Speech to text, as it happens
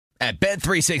At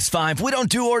Bet365, we don't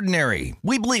do ordinary.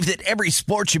 We believe that every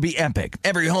sport should be epic.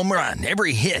 Every home run,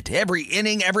 every hit, every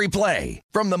inning, every play.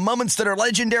 From the moments that are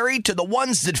legendary to the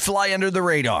ones that fly under the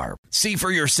radar. See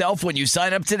for yourself when you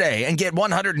sign up today and get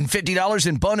 $150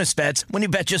 in bonus bets when you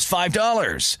bet just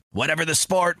 $5. Whatever the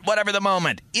sport, whatever the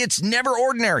moment, it's never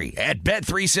ordinary at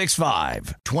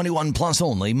Bet365. 21 plus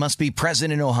only. Must be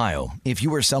present in Ohio. If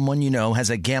you or someone you know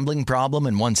has a gambling problem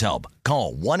and wants help,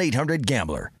 call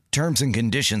 1-800-GAMBLER. Terms and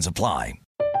conditions apply.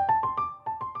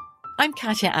 I'm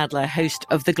Katya Adler, host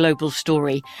of The Global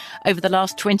Story. Over the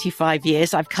last 25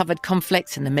 years, I've covered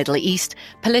conflicts in the Middle East,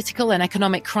 political and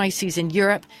economic crises in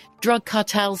Europe, drug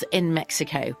cartels in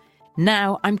Mexico.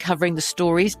 Now I'm covering the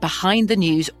stories behind the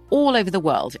news all over the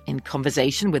world in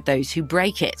conversation with those who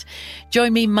break it.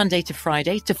 Join me Monday to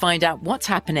Friday to find out what's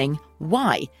happening,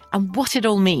 why, and what it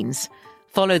all means.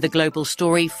 Follow The Global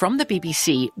Story from the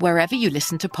BBC wherever you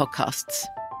listen to podcasts.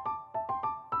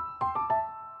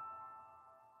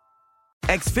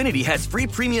 Xfinity has free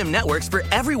premium networks for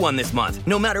everyone this month,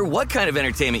 no matter what kind of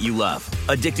entertainment you love.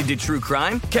 Addicted to true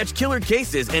crime? Catch killer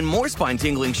cases and more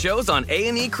spine-tingling shows on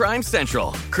A&E Crime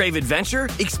Central. Crave adventure?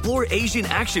 Explore Asian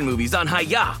action movies on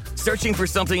Hi-YAH. Searching for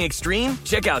something extreme?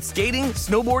 Check out skating,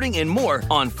 snowboarding, and more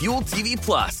on Fuel TV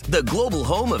Plus, the global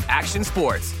home of action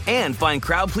sports. And find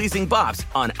crowd-pleasing bops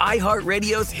on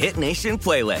iHeartRadio's Hit Nation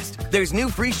playlist. There's new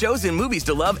free shows and movies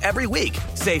to love every week.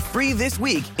 Say free this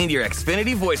week in your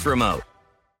Xfinity voice remote.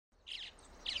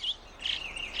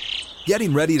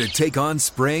 Getting ready to take on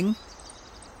spring?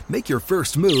 Make your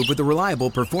first move with the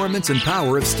reliable performance and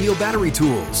power of Steel battery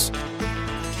tools.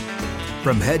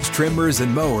 From hedge trimmers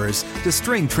and mowers to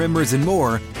string trimmers and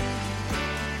more,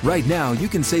 right now you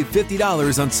can save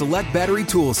 $50 on select battery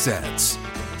tool sets.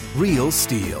 Real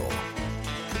Steel.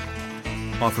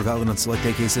 Offer valid on select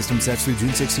AK system sets through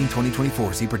June 16,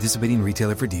 2024. See participating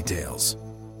retailer for details.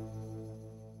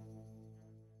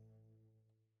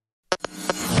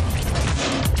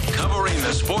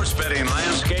 Sports betting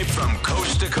landscape from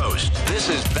coast to coast. This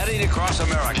is Betting Across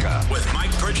America with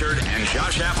Mike Pritchard and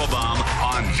Josh Applebaum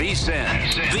on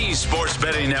VSiN, the Sports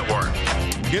Betting Network.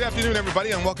 Good afternoon,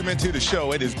 everybody, and welcome into the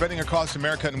show. It is Betting Across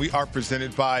America, and we are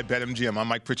presented by BetMGM. I'm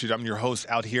Mike Pritchard. I'm your host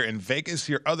out here in Vegas.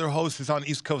 Your other host is on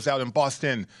East Coast out in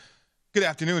Boston. Good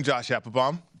afternoon, Josh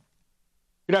Applebaum.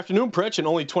 Good afternoon, Pritch, and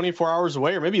only 24 hours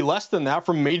away, or maybe less than that,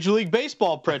 from Major League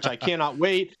Baseball, Pritch. I cannot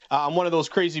wait. I'm one of those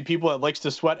crazy people that likes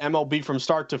to sweat MLB from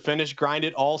start to finish, grind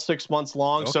it all 6 months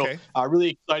long. Okay. So really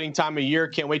exciting time of year.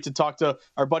 Can't wait to talk to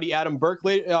our buddy Adam Burke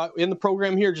in the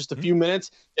program here just a few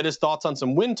minutes, get his thoughts on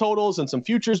some win totals and some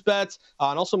futures bets,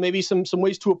 and also maybe some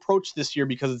ways to approach this year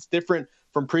because it's different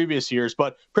from previous years.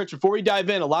 But Pritch, before we dive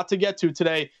in, a lot to get to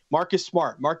today. Marcus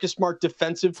Smart,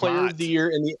 Defensive Player of the Year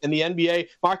in the NBA.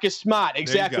 Marcus Smart,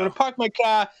 exactly. I'm gonna park my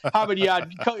car, Harvard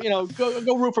Yard,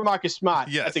 go root for Marcus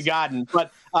Smart at the Garden.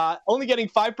 But only getting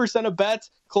 5% of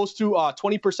bets, close to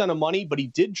 20% of money. But he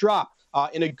did drop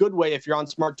in a good way if you're on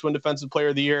Smart to win Defensive Player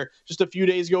of the Year. Just a few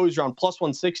days ago, he was around plus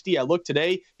 160. I looked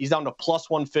today, he's down to plus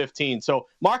 115. So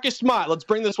Marcus Smart, let's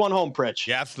bring this one home, Pritch.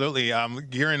 Yeah, absolutely.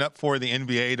 Gearing up for the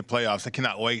NBA, the playoffs. I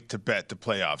cannot wait to bet the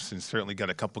playoffs, and certainly got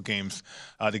a couple games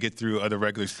to get through the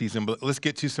regular season. But let's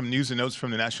get to some news and notes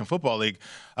from the National Football League.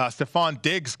 Stefon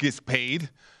Diggs gets paid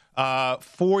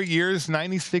 4 years,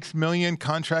 $96 million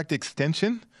contract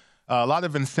extension. A lot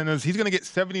of incentives. He's going to get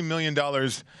 $70 million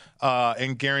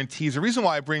in guarantees. The reason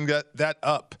why I bring that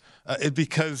up is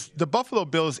because the Buffalo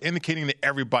Bills indicating to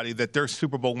everybody that their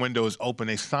Super Bowl window is open.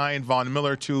 They signed Von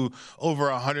Miller to over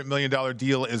a $100 million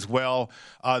deal as well.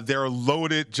 They're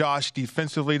loaded, Josh,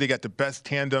 defensively. They got the best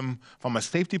tandem from a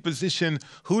safety position.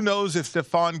 Who knows if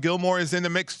Stephon Gilmore is in the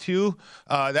mix too?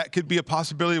 That could be a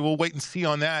possibility. We'll wait and see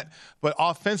on that. But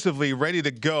offensively, ready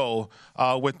to go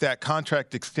with that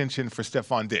contract extension for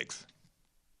Stefon Diggs.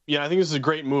 Yeah, I think this is a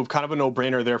great move, kind of a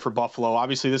no-brainer there for Buffalo.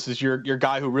 Obviously, this is your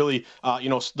guy who really,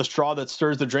 the straw that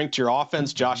stirs the drink to your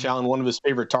offense. Josh Allen, one of his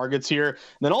favorite targets here. And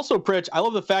then also, Pritch, I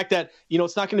love the fact that,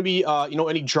 it's not going to be,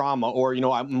 any drama or,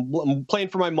 I'm playing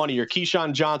for my money or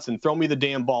Keyshawn Johnson, throw me the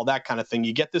damn ball, that kind of thing.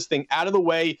 You get this thing out of the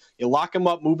way, you lock him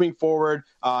up moving forward.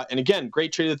 And again,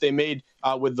 great trade that they made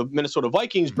with the Minnesota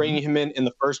Vikings, bringing him in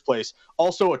the first place.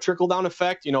 Also, a trickle-down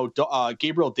effect.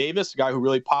 Gabriel Davis, a guy who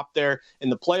really popped there in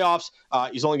the playoffs.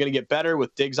 He's only going to get better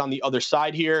with Diggs on the other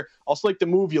side here. Also like the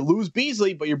move, you lose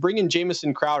Beasley, but you're bringing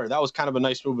Jamison Crowder. That was kind of a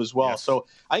nice move as well. Yes. So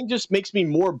I think just makes me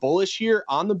more bullish here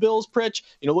on the Bills, Pritch.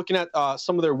 Looking at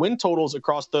some of their win totals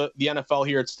across the NFL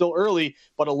here, it's still early,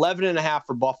 but 11.5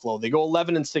 for Buffalo. They go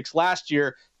 11-6 last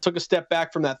year. took a step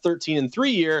back from that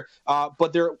 13-3 year,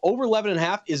 but their over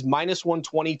 11.5 is minus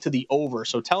 120 to the over.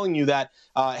 So telling you that,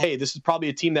 hey, this is probably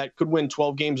a team that could win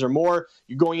 12 games or more.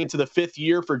 You're going into the 5th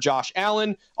year for Josh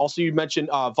Allen. Also, you mentioned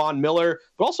Von Miller,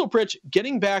 but also, Pritch,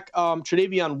 getting back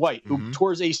Tre'Davion White, who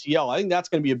tore his ACL. I think that's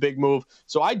going to be a big move.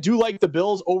 So I do like the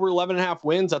Bills over 11.5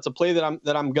 wins. That's a play that I'm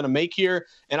going to make here.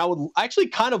 And I would actually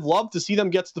kind of love to see them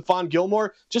get Stephon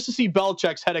Gilmore just to see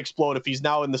Belichick's head explode if he's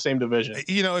now in the same division.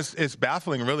 You know, it's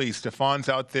baffling, really. Stephon's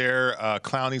out there,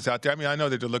 Clowney's out there. I mean, I know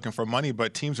that they're looking for money,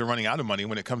 but teams are running out of money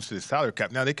when it comes to the salary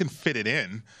cap. Now, they can fit it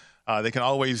in. They can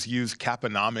always use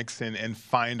caponomics and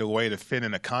find a way to fit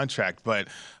in a contract. But,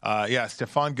 yeah,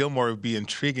 Stephon Gilmore would be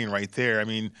intriguing right there. I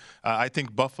mean, I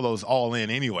think Buffalo's all in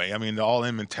anyway. I mean, the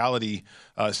all-in mentality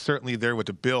certainly there with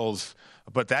the Bills.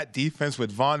 But that defense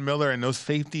with Von Miller and those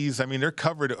safeties, I mean, they're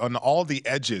covered on all the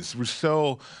edges.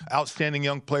 Rousseau, outstanding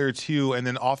young player too, and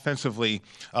then offensively,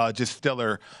 just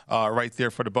stellar right there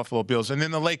for the Buffalo Bills. And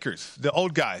then the Lakers, the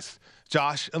old guys.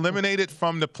 Josh, eliminated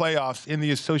from the playoffs in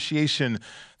the association.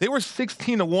 They were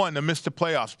 16-1 to miss the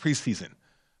playoffs preseason.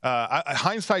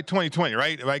 Hindsight 2020,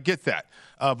 right? I get that.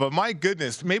 But my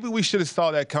goodness, maybe we should have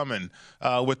saw that coming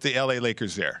with the LA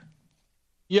Lakers there.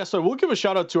 Yeah, so we'll give a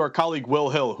shout out to our colleague Will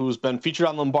Hill, who's been featured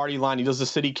on Lombardi Line. He does the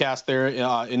CityCast there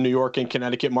in New York and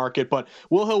Connecticut market. But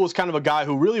Will Hill was kind of a guy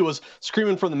who really was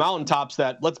screaming from the mountaintops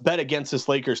that let's bet against this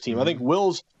Lakers team. I think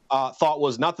Will's thought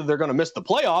was not that they're going to miss the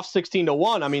playoffs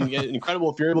 16-1. I mean,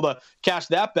 incredible if you're able to cash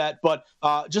that bet, but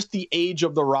just the age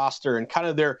of the roster and kind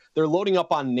of they're loading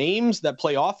up on names that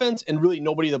play offense and really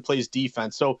nobody that plays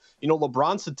defense. So, you know,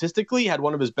 LeBron statistically had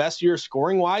one of his best years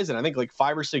scoring wise, and I think like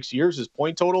 5 or 6 years his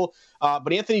point total.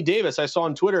 But Anthony Davis, I saw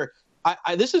on Twitter,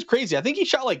 this is crazy. I think he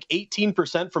shot like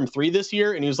 18% from 3 this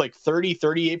year, and he was like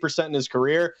 38% in his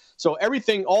career. So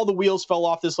everything, all the wheels fell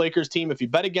off this Lakers team. If you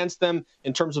bet against them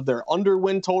in terms of their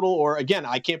under-win total, or again,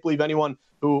 I can't believe anyone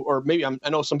who, or maybe I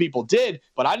know some people did,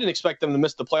 but I didn't expect them to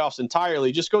miss the playoffs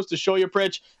entirely. Just goes to show you,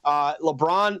 Pritch,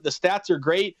 LeBron, the stats are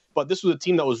great, but this was a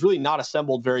team that was really not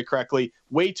assembled very correctly.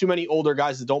 Way too many older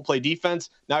guys that don't play defense.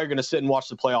 Now you're going to sit and watch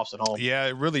the playoffs at home. Yeah,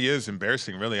 it really is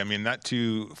embarrassing, really. I mean, not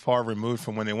too far removed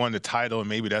from when they won the title, and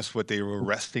maybe that's what they were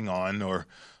resting on or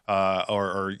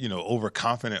you know,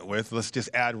 overconfident with. Let's just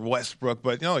add Westbrook.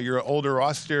 But, no, you're an older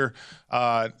roster,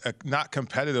 not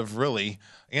competitive, really.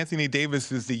 Anthony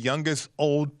Davis is the youngest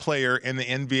old player in the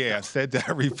NBA. I've said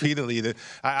that repeatedly. That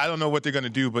I don't know what they're going to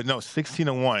do, but no,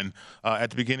 16-1 at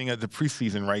the beginning of the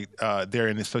preseason, right there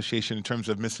in the association in terms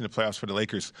of missing the playoffs for the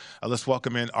Lakers. Let's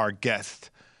welcome in our guest,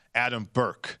 Adam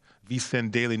Burke,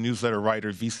 VSiN Daily Newsletter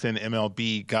writer, VSiN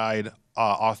MLB guide,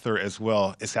 author as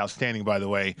well. It's outstanding, by the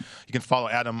way. You can follow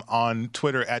Adam on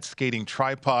Twitter at Skating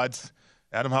Tripods.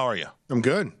 Adam, how are you? I'm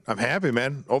good. I'm happy,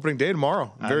 man. Opening day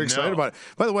tomorrow. I'm very excited about it.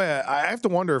 By the way, I have to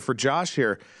wonder for Josh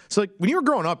here. So, like, when you were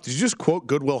growing up, did you just quote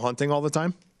Good Will Hunting all the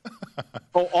time?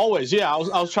 Oh, always. Yeah. I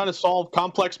was trying to solve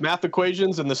complex math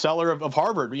equations in the cellar of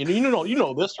Harvard. You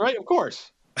know this, right? Of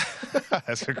course.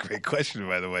 That's a great question,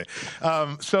 by the way.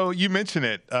 So you mentioned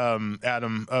it,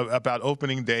 Adam, about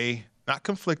opening day. Not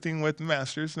conflicting with the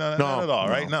Masters, not at all,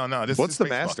 right? No. What's the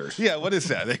Masters? Yeah, what is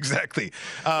that exactly?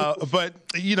 But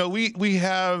you know, we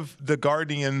have the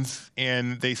Guardians,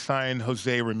 and they signed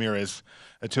Jose Ramirez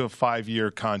to a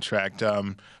 5-year contract.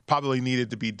 Probably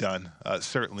needed to be done,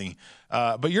 certainly.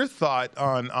 But your thought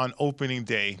on opening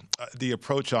day, the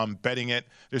approach on betting it.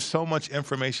 There's so much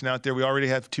information out there. We already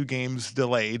have 2 games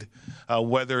delayed,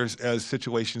 weather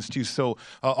situations too. So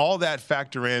all that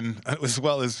factor in, as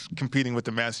well as competing with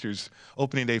the Masters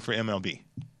opening day for MLB.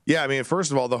 Yeah, I mean,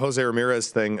 first of all, the Jose Ramirez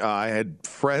thing, I had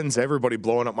friends, everybody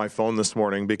blowing up my phone this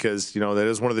morning because, you know, that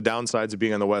is one of the downsides of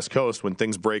being on the West Coast. When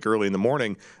things break early in the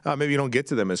morning, maybe you don't get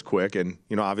to them as quick. And,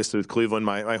 you know, obviously with Cleveland,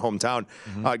 my hometown,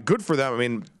 good for them. I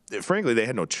mean, frankly, they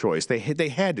had no choice. They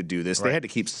had to do this. Right. They had to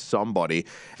keep somebody.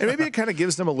 And maybe it kind of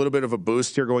gives them a little bit of a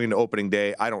boost here going into opening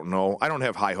day. I don't know. I don't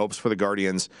have high hopes for the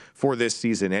Guardians for this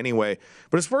season anyway.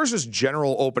 But as far as just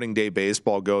general opening day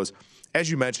baseball goes, as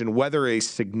you mentioned, weather a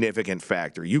significant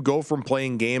factor. You go from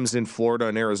playing games in Florida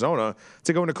and Arizona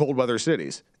to going to cold weather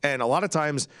cities. And a lot of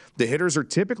times the hitters are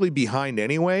typically behind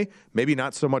anyway. Maybe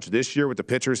not so much this year with the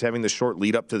pitchers having the short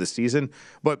lead up to the season.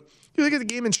 But you look at the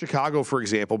game in Chicago, for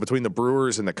example, between the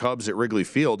Brewers and the Cubs at Wrigley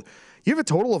Field, you have a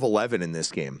total of 11 in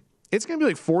this game. It's going to be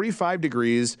like 45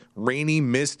 degrees, rainy,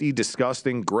 misty,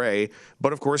 disgusting, gray.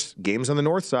 But, of course, games on the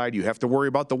north side, you have to worry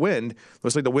about the wind.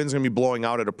 Looks like the wind's going to be blowing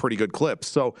out at a pretty good clip.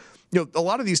 So, you know, a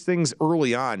lot of these things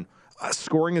early on,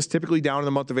 Scoring is typically down in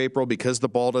the month of April because the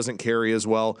ball doesn't carry as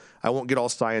well. I won't get all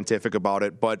scientific about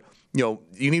it, but you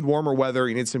need warmer weather,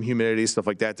 you need some humidity, stuff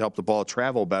like that to help the ball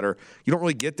travel better. You don't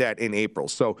really get that in April.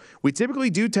 So we typically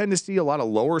do tend to see a lot of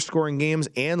lower scoring games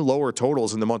and lower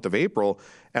totals in the month of April,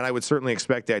 and I would certainly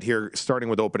expect that here starting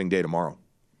with opening day tomorrow.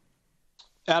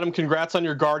 Adam, congrats on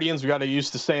your Guardians. We got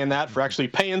used to saying that for actually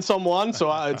paying someone.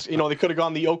 So it's they could have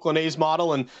gone the Oakland A's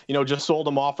model and just sold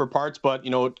them off for parts. But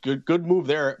good move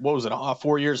there. What was it?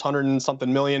 4 years, 100 and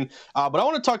something million. But I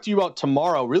want to talk to you about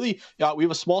tomorrow. Really, we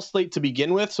have a small slate to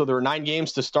begin with. So there are 9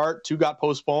 games to start. 2 got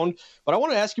postponed. But I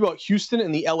want to ask you about Houston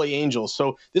and the LA Angels.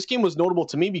 So this game was notable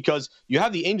to me because you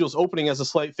have the Angels opening as a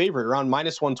slight favorite around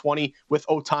 -120 with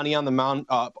Ohtani on the mound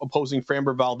opposing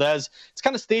Framber Valdez. It's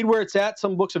kind of stayed where it's at.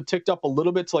 Some books have ticked up a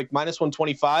little bit to like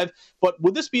 -125. But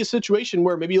would this be a situation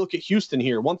where maybe you look at Houston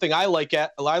here? One thing I look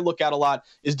at a lot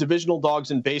is divisional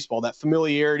dogs in baseball, that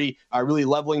familiarity, really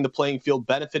leveling the playing field,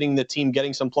 benefiting the team,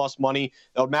 getting some plus money.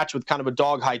 That would match with kind of a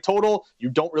dog high total. You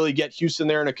don't really get Houston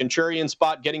there in a contrarian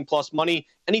spot, getting plus money.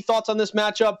 Any thoughts on this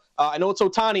matchup? I know it's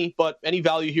Ohtani, but any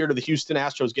value here to the Houston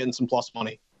Astros getting some plus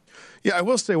money? Yeah, I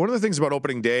will say one of the things about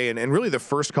opening day and really the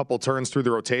first couple turns through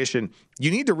the rotation, you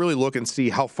need to really look and see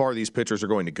how far these pitchers are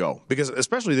going to go. Because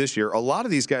especially this year, a lot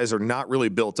of these guys are not really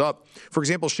built up. For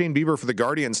example, Shane Bieber for the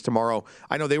Guardians tomorrow,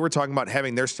 I know they were talking about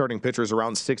having their starting pitchers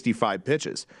around 65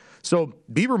 pitches. So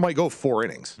Bieber might go 4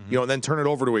 innings, and then turn it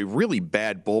over to a really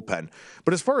bad bullpen.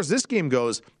 But as far as this game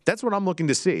goes, that's what I'm looking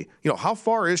to see. How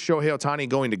far is Shohei Ohtani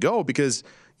going to go? Because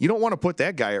you don't want to put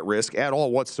that guy at risk at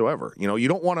all whatsoever. You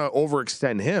don't want to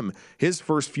overextend him his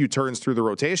first few turns through the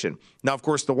rotation. Now, of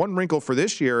course, the one wrinkle for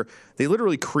this year, they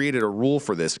literally created a rule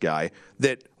for this guy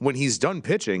that when he's done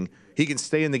pitching, he can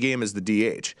stay in the game as the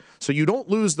DH. So you don't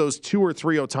lose those 2 or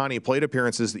 3 Ohtani plate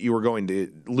appearances that you were going to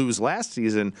lose last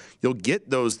season. You'll get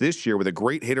those this year with a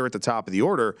great hitter at the top of the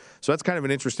order. So that's kind of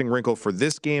an interesting wrinkle for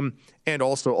this game and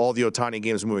also all the Ohtani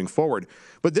games moving forward.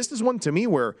 But this is one to me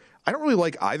where I don't really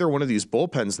like either one of these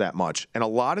bullpens that much. And a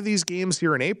lot of these games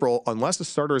here in April, unless the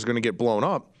starter is going to get blown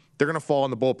up, they're going to fall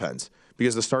in the bullpens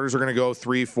because the starters are going to go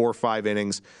 3, 4, 5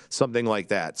 innings, something like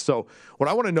that. So what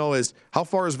I want to know is how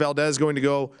far is Valdez going to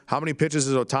go? How many pitches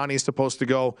is Ohtani supposed to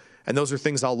go? And those are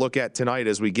things I'll look at tonight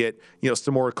as we get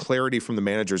some more clarity from the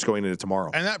managers going into tomorrow.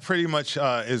 And that pretty much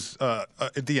is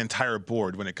the entire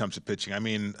board when it comes to pitching. I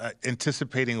mean,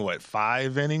 anticipating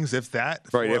 5 innings, if that,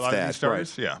 for right, a lot of these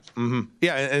starters. Right. Yeah. Mm-hmm.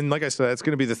 Yeah, and like I said, that's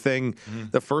going to be the thing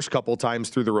the first couple times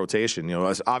through the rotation.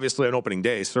 Obviously on opening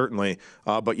day, certainly,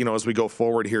 but as we go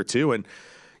forward here too. And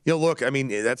look, I mean,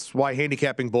 that's why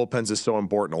handicapping bullpens is so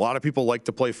important. A lot of people like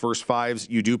to play first 5s.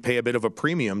 You do pay a bit of a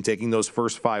premium taking those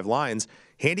first 5 lines.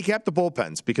 Handicap the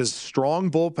bullpens because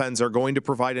strong bullpens are going to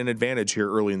provide an advantage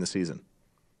here early in the season.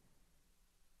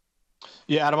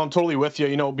 Yeah, Adam, I'm totally with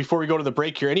you. Before we go to the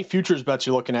break here, any futures bets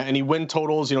you're looking at, any win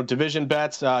totals, division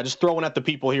bets, just throwing at the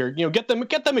people here. Get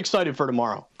them excited for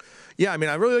tomorrow. Yeah, I mean,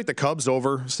 I really like the Cubs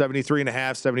over 73.5,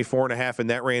 74.5 in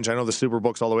that range. I know the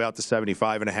Superbook's all the way out to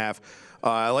 75.5.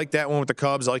 I like that one with the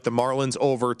Cubs. I like the Marlins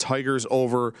over, Tigers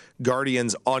over,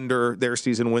 Guardians under their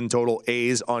season win total,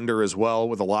 A's under as well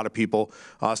with a lot of people.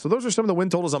 So those are some of the win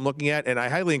totals I'm looking at, and I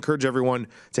highly encourage everyone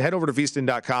to head over to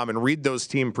VSiN.com and read those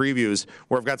team previews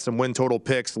where I've got some win total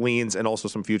picks, leans, and also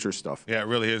some future stuff. Yeah, it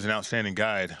really is an outstanding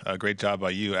guide. Great job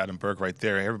by you, Adam Burke, right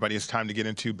there. Everybody, it's time to get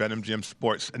into BetMGM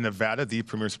Sports in Nevada, the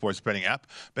premier sports betting app.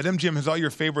 BetMGM has all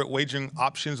your favorite wagering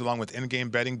options along with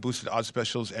in-game betting, boosted odds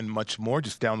specials, and much more.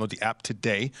 Just download the app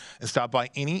today and stop by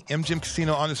any MGM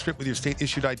casino on the Strip with your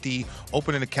state-issued ID,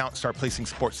 open an account, start placing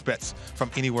sports bets from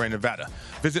anywhere in Nevada.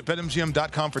 Visit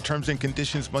BetMGM.com for terms and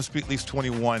conditions. Must be at least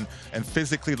 21 and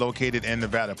physically located in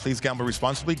Nevada. Please gamble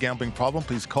responsibly. Gambling problem,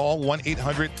 please call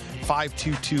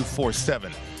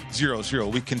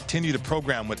 1-800-522-4700. We continue the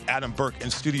program with Adam Burke in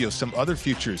studio. Some other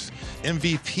futures,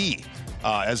 MVP,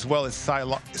 as well as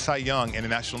Cy Young in the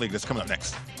National League. That's coming up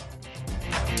next.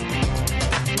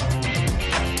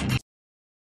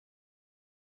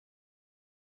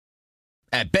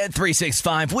 At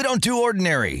Bet365, we don't do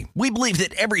ordinary. We believe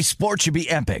that every sport should be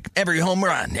epic. Every home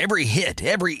run, every hit,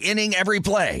 every inning, every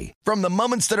play. From the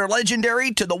moments that are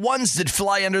legendary to the ones that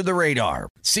fly under the radar.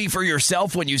 See for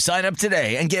yourself when you sign up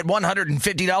today and get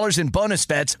 $150 in bonus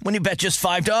bets when you bet just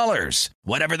 $5.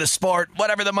 Whatever the sport,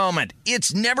 whatever the moment,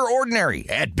 it's never ordinary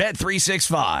at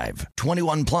Bet365.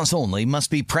 21 plus only. Must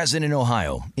be present in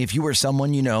Ohio. If you or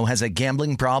someone you know has a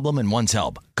gambling problem and wants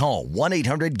help, call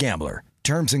 1-800-GAMBLER.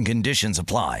 Terms and conditions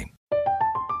apply.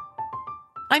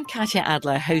 I'm Katya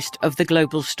Adler, host of The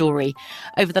Global Story.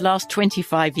 Over the last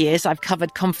 25 years, I've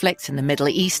covered conflicts in the Middle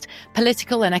East,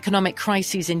 political and economic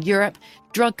crises in Europe,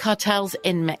 drug cartels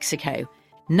in Mexico.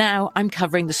 Now I'm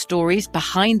covering the stories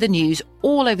behind the news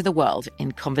all over the world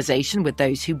in conversation with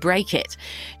those who break it.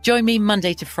 Join me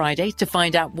Monday to Friday to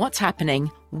find out what's happening,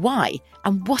 why,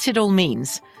 and what it all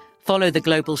means. Follow The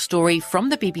Global Story from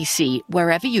the BBC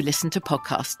wherever you listen to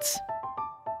podcasts.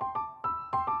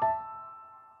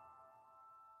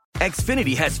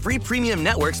 Xfinity has free premium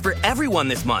networks for everyone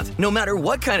this month, no matter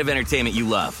what kind of entertainment you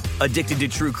love. Addicted to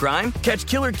true crime? Catch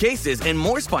killer cases and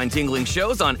more spine-tingling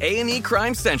shows on A&E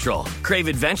Crime Central. Crave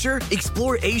adventure?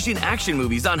 Explore Asian action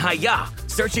movies on Hi-YAH.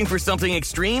 Searching for something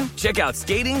extreme? Check out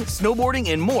skating, snowboarding,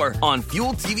 and more on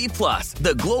Fuel TV Plus,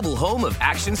 the global home of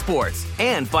action sports.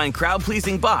 And find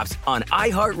crowd-pleasing bops on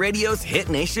iHeartRadio's Hit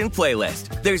Nation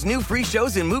playlist. There's new free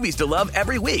shows and movies to love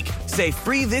every week. Say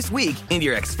free this week in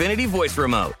your Xfinity voice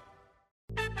remote.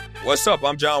 What's up?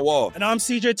 I'm John Wall. And I'm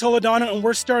CJ Toledano, and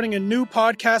we're starting a new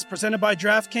podcast presented by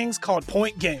DraftKings called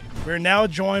Point Game. We're now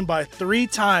joined by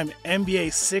three-time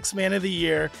NBA Sixth Man of the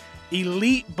Year,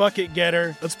 elite bucket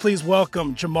getter. Let's please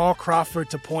welcome Jamal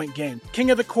Crawford to Point Game. King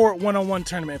of the Court one-on-one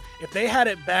tournament. If they had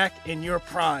it back in your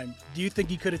prime, do you think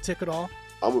you could have took it all?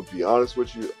 I'm going to be honest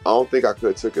with you. I don't think I could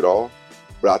have took it all,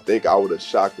 but I think I would have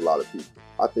shocked a lot of people.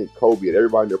 I think Kobe and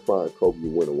everybody in their prime, Kobe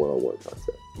would win a one-on-one contest.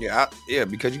 Yeah,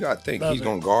 because you got to think. He's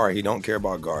going to guard. He don't care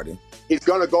about guarding. He's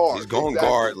going to guard. He's going to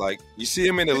guard. Like, you see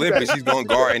him in the Olympics, he's going to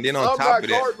guard. And then on top of that. I'm not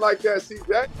guarding like that,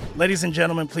 CJ. Ladies and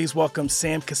gentlemen, please welcome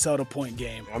Sam Cassell to Point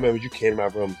Game. I remember you came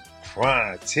out from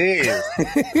prime 10.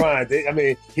 I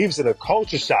mean, he was in a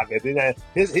culture shock. And then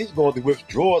he's going through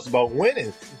withdrawals about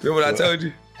winning. Remember what I told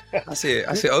you? I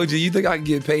said, OG, you think I can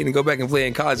get paid and go back and play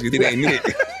in college because it ain't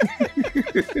it?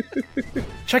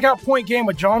 Check out Point Game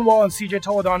with John Wall and CJ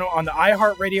Toledano on the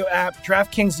iHeartRadio app,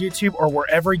 DraftKings YouTube, or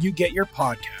wherever you get your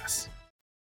podcasts.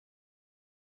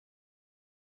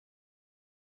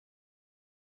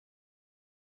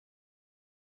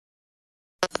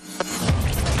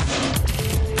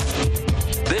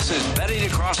 This is Betting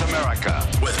Across America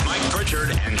with Mike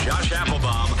Pritchard and Josh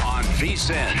Applebaum on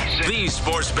VSiN, the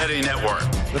Sports Betting Network.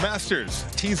 The Masters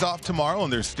tees off tomorrow,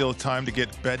 and there's still time to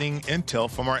get betting intel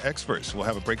from our experts. We'll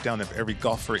have a breakdown of every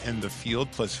golfer in the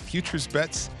field, plus futures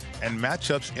bets and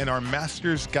matchups in our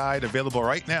Masters Guide available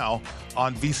right now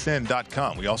on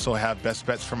vsin.com. We also have best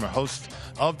bets from a host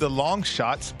of the long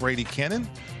shots, Brady Cannon,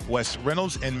 Wes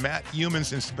Reynolds, and Matt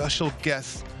Youmans, and special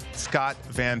guests Scott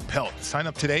Van Pelt. Sign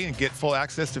up today and get full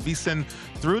access to VSiN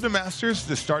through the Masters,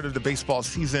 the start of the baseball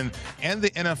season, and the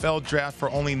NFL draft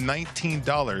for only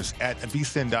 $19 at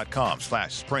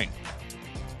vsin.com/spring.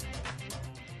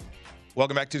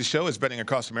 Welcome back to the show. It's Betting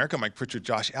Across America. Mike Pritchard,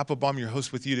 Josh Applebaum, your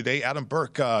host with you today. Adam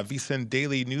Burke, VSiN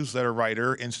Daily newsletter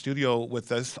writer, in studio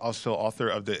with us, also author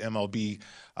of the MLB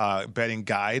betting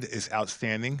guide, is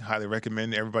outstanding. Highly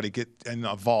recommend everybody get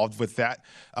involved with that.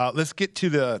 Let's get to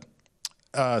the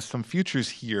some futures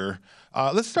here.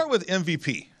 Let's start with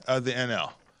MVP of the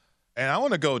NL. And I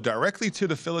want to go directly to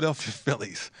the Philadelphia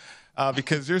Phillies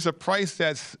because there's a price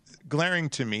that's glaring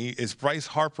to me. Is Bryce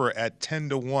Harper at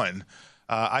 10-1.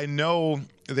 I know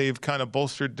they've kind of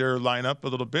bolstered their lineup a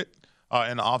little bit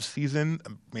in the offseason.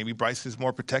 Maybe Bryce is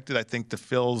more protected. I think the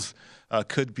Phils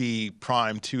could be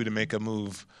primed, too, to make a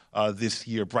move this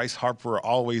year. Bryce Harper,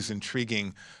 always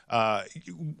intriguing.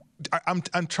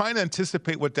 I'm trying to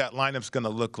anticipate what that lineup's going to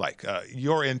look like.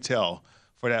 Your intel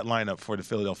for that lineup for the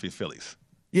Philadelphia Phillies.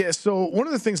 Yeah, so one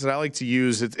of the things that I like to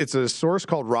use, it's a source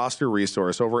called Roster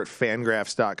Resource over at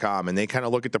Fangraphs.com, and they kind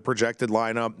of look at the projected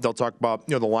lineup. They'll talk about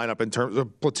the lineup in terms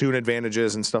of platoon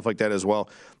advantages and stuff like that as well.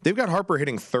 They've got Harper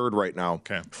hitting third right now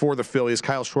for the Phillies.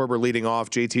 Kyle Schwarber leading off,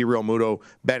 JT Realmuto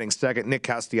batting second, Nick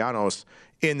Castellanos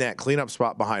in that cleanup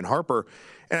spot behind Harper.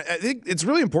 And I think it's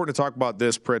really important to talk about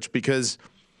this, Pritch, because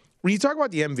when you talk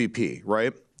about the MVP,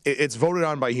 right, it's voted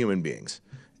on by human beings.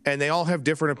 And they all have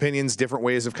different opinions, different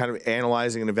ways of kind of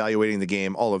analyzing and evaluating the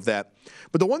game, all of that.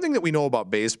 But the one thing that we know about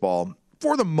baseball,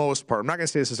 for the most part, I'm not going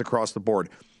to say this is across the board,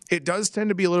 it does tend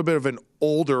to be a little bit of an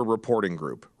older reporting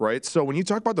group, right? So when you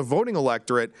talk about the voting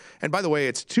electorate, and by the way,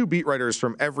 it's 2 beat writers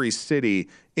from every city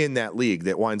in that league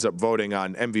that winds up voting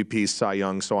on MVP, Cy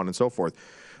Young, so on and so forth.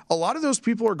 A lot of those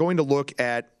people are going to look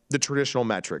at the traditional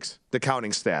metrics, the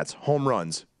counting stats, home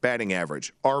runs, batting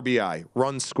average, RBI,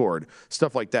 runs scored,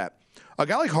 stuff like that. A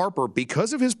guy like Harper,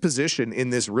 because of his position in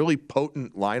this really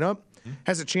potent lineup,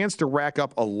 has a chance to rack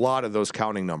up a lot of those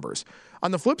counting numbers.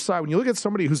 On the flip side, when you look at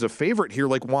somebody who's a favorite here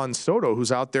like Juan Soto,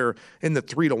 who's out there in the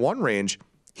 3-1 range,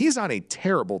 he's on a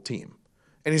terrible team.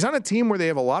 And he's on a team where they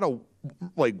have a lot of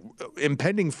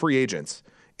impending free agents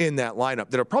in that lineup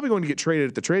that are probably going to get traded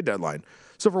at the trade deadline.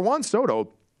 So for Juan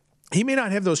Soto, he may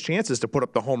not have those chances to put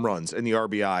up the home runs and the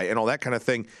RBI and all that kind of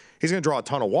thing. He's going to draw a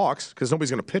ton of walks because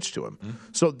nobody's going to pitch to him.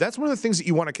 So that's one of the things that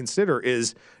you want to consider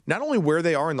is not only where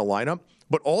they are in the lineup,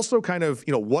 but also kind of,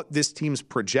 what this team's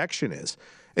projection is.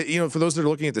 For those that are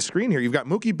looking at the screen here, you've got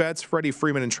Mookie Betts, Freddie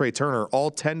Freeman, and Trey Turner all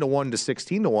 10-1 to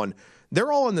 16-1.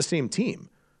 They're all on the same team.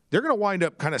 They're going to wind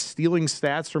up kind of stealing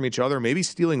stats from each other, maybe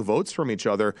stealing votes from each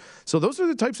other. So those are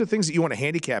the types of things that you want to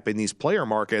handicap in these player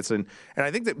markets. And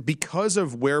I think that because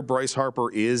of where Bryce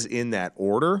Harper is in that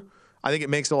order, I think it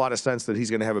makes a lot of sense that he's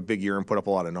going to have a big year and put up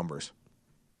a lot of numbers.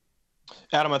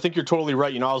 Adam, I think you're totally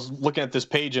right. I was looking at this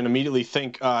page and immediately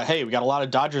think, hey, we got a lot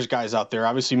of Dodgers guys out there.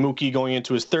 Obviously, Mookie going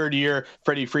into his third year.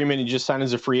 Freddie Freeman, he just signed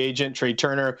as a free agent. Trey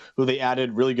Turner, who they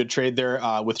added, really good trade there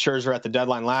with Scherzer at the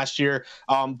deadline last year.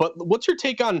 But what's your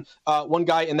take on one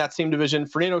guy in that same division,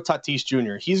 Fernando Tatis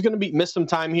Jr.? He's going to miss some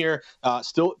time here.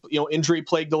 Still, injury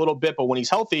plagued a little bit, but when he's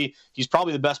healthy, he's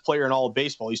probably the best player in all of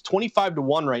baseball. He's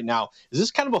 25-1 right now. Is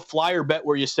this kind of a flyer bet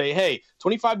where you say, hey,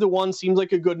 25-1 seems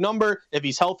like a good number. If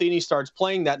he's healthy and he starts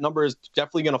playing, that number is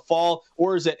definitely going to fall?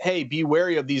 Or is it, hey, be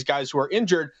wary of these guys who are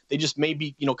injured? They just may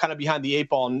be, kind of behind the eight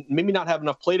ball and maybe not have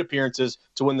enough plate appearances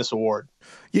to win this award.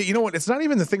 Yeah, you know what? It's not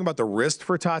even the thing about the wrist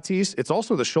for Tatis. It's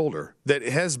also the shoulder that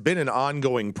has been an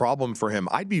ongoing problem for him.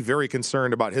 I'd be very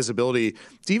concerned about his ability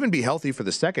to even be healthy for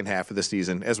the second half of the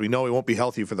season. As we know, he won't be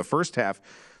healthy for the first half.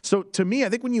 So to me, I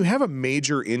think when you have a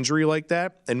major injury like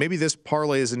that, and maybe this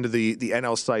parlays into the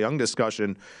NL Cy Young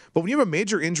discussion, but when you have a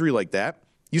major injury like that,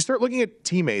 you start looking at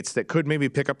teammates that could maybe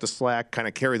pick up the slack, kind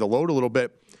of carry the load a little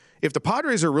bit. If the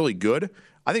Padres are really good,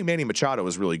 I think Manny Machado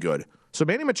is really good. So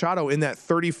Manny Machado in that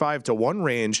 35-1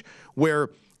 range, where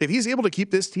if he's able to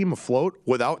keep this team afloat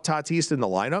without Tatis in the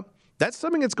lineup, that's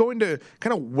something that's going to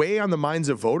kind of weigh on the minds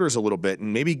of voters a little bit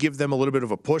and maybe give them a little bit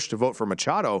of a push to vote for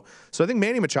Machado. So I think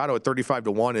Manny Machado at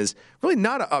 35-1 is really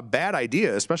not a bad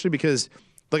idea, especially because,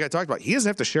 like I talked about, he doesn't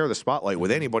have to share the spotlight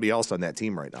with anybody else on that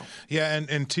team right now. Yeah,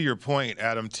 and to your point,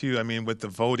 Adam, too, I mean, with the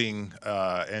voting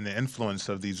and the influence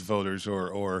of these voters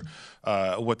or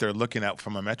what they're looking at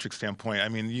from a metric standpoint, I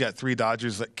mean, you got three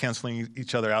Dodgers canceling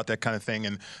each other out, that kind of thing.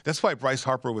 And that's why Bryce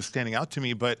Harper was standing out to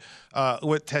me. But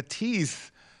with Tatis,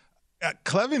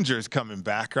 Clevenger's coming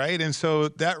back, right? And so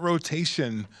that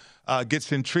rotation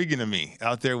gets intriguing to me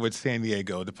out there with San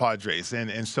Diego, the Padres.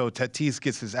 And so Tatis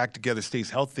gets his act together, stays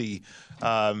healthy.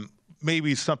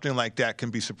 Maybe something like that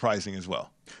can be surprising as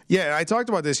well. Yeah, I talked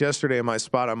about this yesterday in my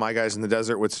spot on My Guys in the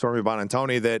Desert with Stormy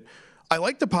Bonantoni that I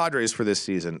like the Padres for this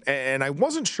season, and I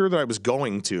wasn't sure that I was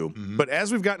going to. But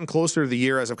as we've gotten closer to the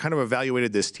year, as I've kind of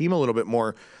evaluated this team a little bit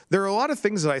more, there are a lot of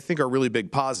things that I think are really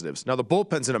big positives. Now, the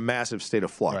bullpen's in a massive state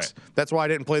of flux. Right. That's why I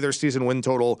didn't play their season win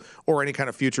total or any kind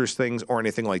of futures things or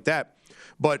anything like that.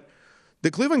 But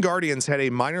the Cleveland Guardians had a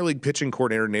minor league pitching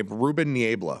coordinator named Ruben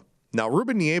Niebla. Now,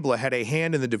 Ruben Niebla had a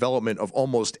hand in the development of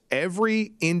almost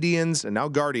every Indians and now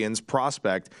Guardians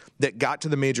prospect that got to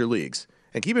the major leagues.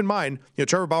 And keep in mind,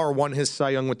 Trevor Bauer won his Cy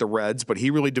Young with the Reds, but he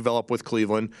really developed with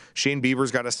Cleveland. Shane Bieber's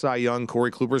got a Cy Young.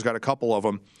 Corey Kluber's got a couple of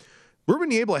them. Ruben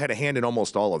Niebla had a hand in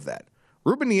almost all of that.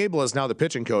 Ruben Niebla is now the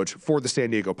pitching coach for the San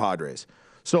Diego Padres.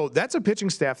 So that's a pitching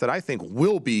staff that I think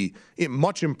will be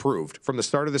much improved from the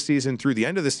start of the season through the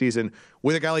end of the season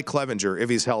with a guy like Clevenger if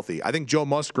he's healthy. I think Joe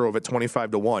Musgrove at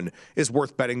 25-1 is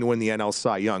worth betting to win the NL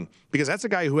Cy Young because that's a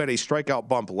guy who had a strikeout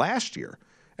bump last year.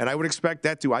 And I would expect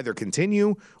that to either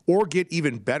continue or get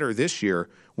even better this year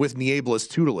with Niebla's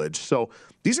tutelage. So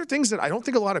these are things that I don't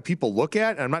think a lot of people look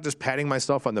at, and I'm not just patting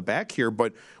myself on the back here,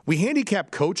 but we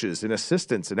handicap coaches and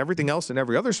assistants and everything else in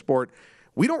every other sport.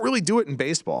 We don't really do it in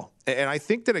baseball. And I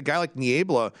think that a guy like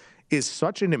Niebla is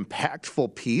such an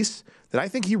impactful piece that I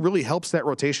think he really helps that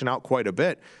rotation out quite a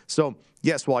bit. So,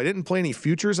 yes, while I didn't play any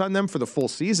futures on them for the full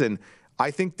season, I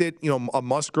think that, a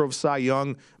Musgrove, Cy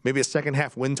Young, maybe a second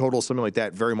half win total, something like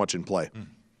that, very much in play.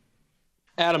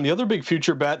 Adam, the other big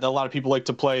future bet that a lot of people like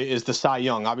to play is the Cy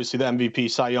Young. Obviously, the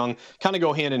MVP, Cy Young, kind of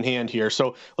go hand in hand here.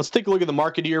 So let's take a look at the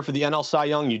market here for the NL Cy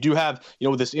Young. You do have,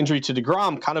 with this injury to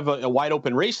DeGrom, kind of a wide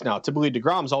open race now. Typically,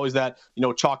 DeGrom's always that,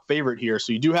 chalk favorite here.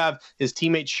 So you do have his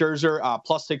teammate Scherzer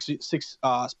plus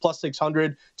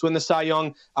 600 to win the Cy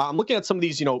Young. I'm looking at some of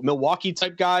these, Milwaukee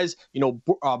type guys.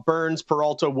 Burns,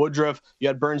 Peralta, Woodruff. You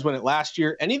had Burns win it last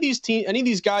year. Any of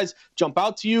these guys jump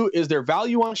out to you? Is there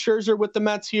value on Scherzer with the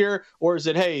Mets here, or is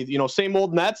it, hey, same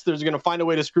old Mets, they're going to find a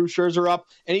way to screw Scherzer up?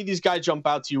 Any of these guys jump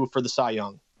out to you for the Cy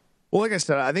Young? Well, like I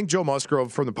said, I think Joe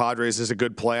Musgrove from the Padres is a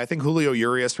good play. I think Julio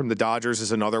Urias from the Dodgers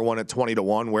is another one at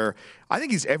 20-1 where I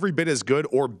think he's every bit as good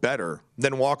or better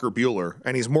than Walker Buehler,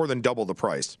 and he's more than double the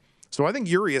price. So I think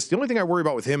Urias, the only thing I worry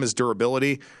about with him is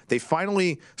durability. They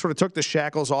finally sort of took the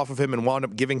shackles off of him and wound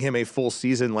up giving him a full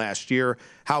season last year.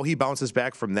 How he bounces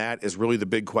back from that is really the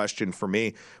big question for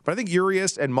me. But I think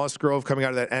Urias and Musgrove coming out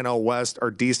of that NL West are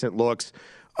decent looks.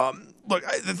 Look,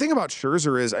 the thing about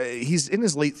Scherzer is he's in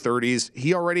his late 30s.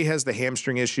 He already has the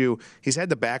hamstring issue. He's had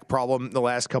the back problem the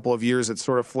last couple of years. It's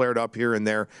sort of flared up here and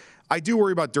there. I do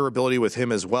worry about durability with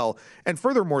him as well. And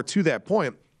furthermore, to that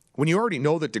point, when you already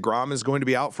know that DeGrom is going to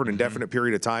be out for an indefinite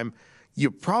period of time,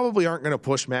 you probably aren't going to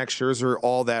push Max Scherzer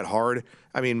all that hard.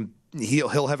 I mean,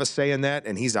 he'll have a say in that,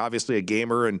 and he's obviously a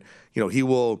gamer, and he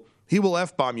will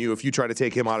F-bomb you if you try to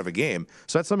take him out of a game.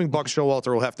 So that's something Buck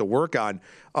Showalter will have to work on.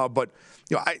 But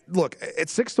look, at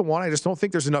 6-1, I just don't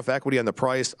think there's enough equity on the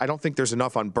price. I don't think there's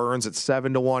enough on Burns at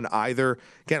 7-1 either.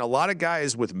 Again, a lot of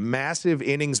guys with massive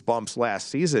innings bumps last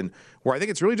season where I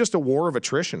think it's really just a war of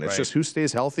attrition. It's just who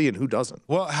stays healthy and who doesn't.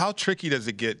 Well, how tricky does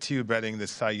it get, too, betting the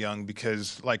Cy Young?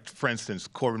 Because, like, for instance,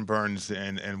 Corbin Burns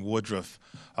and Woodruff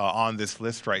on this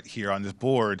list right here on this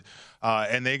board,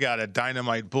 and they got a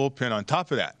dynamite bullpen on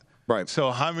top of that. Right.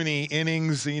 So how many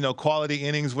innings, quality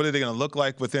innings, what are they going to look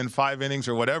like within 5 innings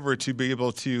or whatever to be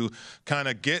able to kind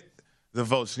of get the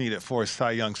votes needed for a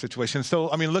Cy Young situation? So,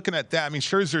 I mean, looking at that,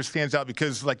 Scherzer stands out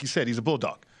because, like you said, he's a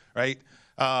bulldog, right?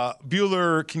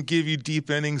 Buehler can give you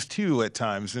deep innings, too, at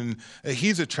times, and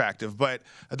he's attractive. But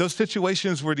those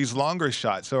situations where these longer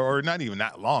shots, or not even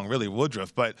that long, really,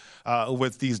 Woodruff, but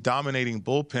with these dominating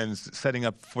bullpens setting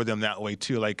up for them that way,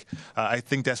 too, I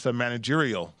think that's a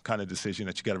managerial kind of decision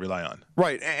that you got to rely on.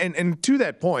 Right, and to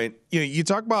that point, you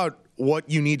talk about what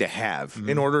you need to have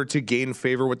in order to gain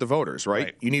favor with the voters,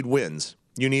 right? You need wins.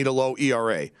 You need a low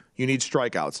ERA. You need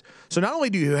strikeouts. So not only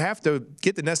do you have to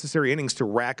get the necessary innings to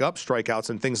rack up strikeouts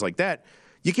and things like that,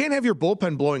 you can't have your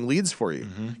bullpen blowing leads for you.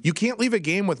 You can't leave a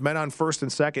game with men on first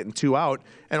and second and 2 out,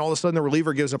 and all of a sudden the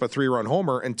reliever gives up a 3-run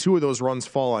homer, and 2 of those runs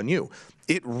fall on you.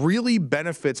 It really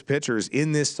benefits pitchers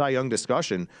in this Cy Young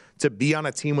discussion to be on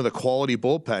a team with a quality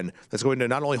bullpen that's going to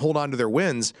not only hold on to their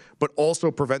wins, but also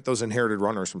prevent those inherited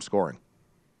runners from scoring.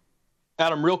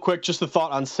 Adam, real quick, just a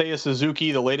thought on Seiya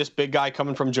Suzuki, the latest big guy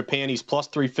coming from Japan. He's plus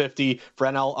 350 for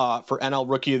NL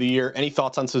Rookie of the Year. Any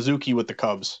thoughts on Suzuki with the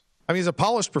Cubs? He's a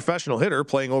polished professional hitter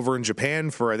playing over in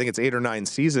Japan for, I think it's 8 or 9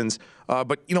 seasons.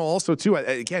 But, also, too,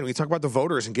 again, we talk about the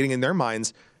voters and getting in their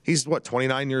minds. He's,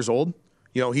 29 years old?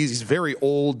 He's very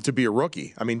old to be a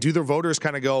rookie. Do the voters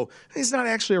kind of go, he's not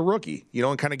actually a rookie,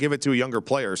 and kind of give it to a younger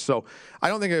player? So I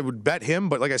don't think I would bet him,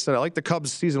 but like I said, I like the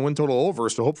Cubs season win total over,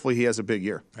 so hopefully he has a big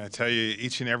year. I tell you,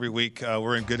 each and every week,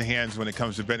 we're in good hands when it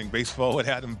comes to betting baseball with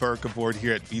Adam Burke aboard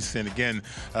here at VSiN. Again,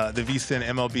 the VSiN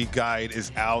MLB guide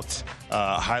is out.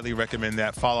 Highly recommend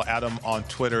that. Follow Adam on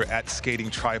Twitter at Skating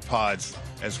Tripods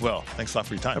as well. Thanks a lot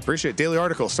for your time. I appreciate it. Daily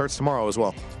article starts tomorrow as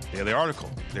well. Daily article.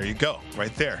 There you go.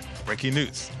 Right there. Breaking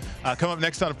news. Coming up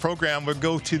next on the program, we'll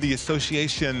go to the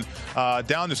association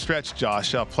down the stretch,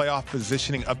 Josh. Playoff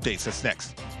positioning updates. That's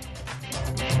next.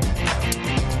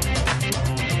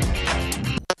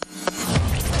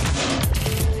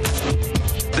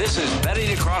 This is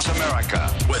Betting Across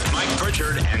America with Mike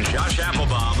Pritchard and Josh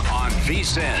Applebaum on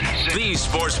VSiN, the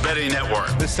Sports Betting Network.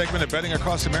 This segment of Betting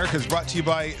Across America is brought to you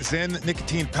by Zen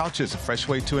Nicotine Pouches, a fresh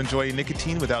way to enjoy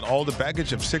nicotine without all the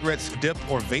baggage of cigarettes, dip,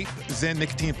 or vape. Zen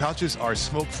Nicotine Pouches are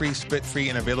smoke-free, spit-free,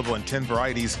 and available in 10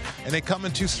 varieties, and they come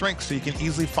in 2 strengths, so you can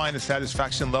easily find a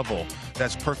satisfaction level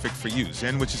that's perfect for you.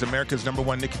 Zen, which is America's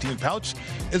 #1 nicotine pouch,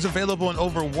 is available in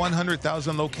over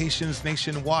 100,000 locations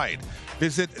nationwide.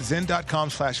 Visit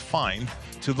zen.com/find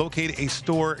to locate a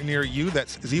store near you.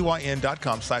 That's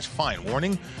zyn.com/find.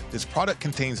 Warning, this product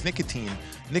contains nicotine.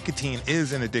 Nicotine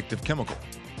is an addictive chemical.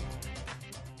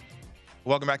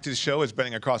 Welcome back to the show. It's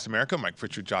Betting Across America. Mike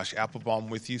Pritchard, Josh Applebaum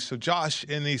with you. So, Josh,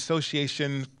 in the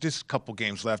association, just a couple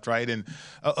games left, right? And,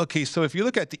 okay, so if you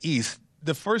look at the East,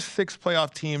 the first 6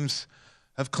 playoff teams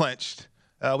have clinched.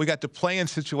 We got the play-in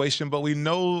situation, but we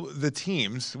know the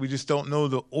teams. We just don't know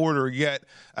the order yet.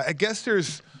 I guess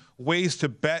there's ways to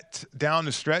bet down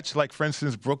the stretch, like, for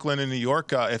instance, Brooklyn and New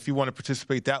York, if you want to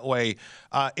participate that way.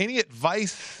 Any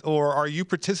advice, or are you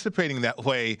participating that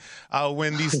way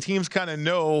when these teams kind of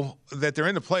know that they're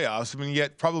in the playoffs,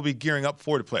 yet probably gearing up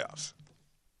for the playoffs?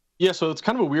 Yeah, so it's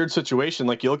kind of a weird situation.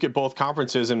 Like, you look at both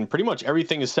conferences and pretty much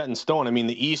everything is set in stone.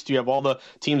 The East, you have all the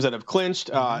teams that have clinched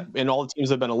and all the teams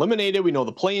that have been eliminated. We know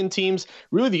the play-in teams.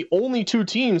 Really, the only 2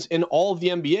 teams in all of the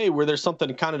NBA where there's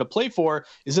something kind of to play for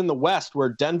is in the West, where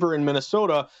Denver and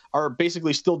Minnesota are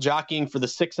basically still jockeying for the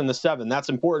 6 and the 7. That's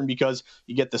important because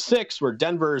you get the 6, where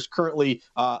Denver is currently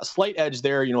a slight edge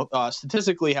there,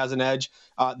 statistically has an edge.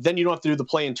 Then you don't have to do the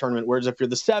play-in tournament, whereas if you're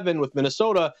the 7 with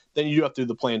Minnesota, then you do have to do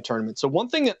the play-in tournament. So one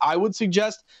thing that I would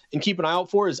suggest and keep an eye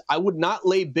out for is I would not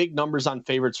lay big numbers on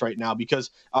favorites right now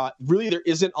because really there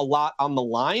isn't a lot on the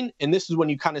line. And this is when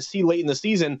you kind of see late in the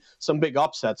season some big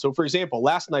upsets. So, for example,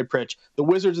 last night, Pritch, the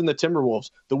Wizards and the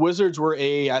Timberwolves. The Wizards were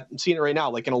I'm seeing it right now,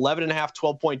 like an 11.5,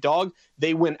 12-point dog.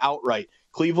 They win outright.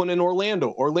 Cleveland and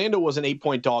Orlando. Orlando was an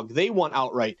 8-point dog. They won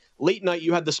outright. Late night,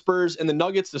 you had the Spurs and the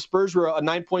Nuggets. The Spurs were a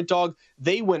 9-point dog.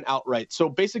 They went outright. So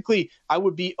basically, I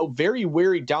would be very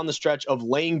wary down the stretch of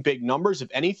laying big numbers, if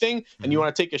anything, and you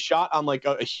want to take a shot on like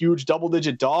a huge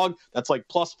double-digit dog that's like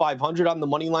plus 500 on the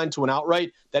money line to an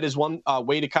outright. That is one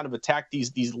way to kind of attack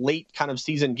these late kind of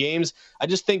season games. I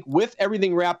just think with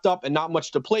everything wrapped up and not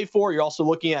much to play for, you're also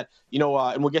looking at,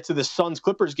 and we'll get to this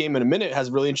Suns-Clippers game in a minute. It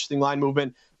has really interesting line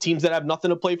movement. Teams that have nothing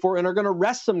to play for and are going to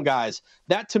rest some guys.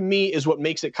 That, to me, is what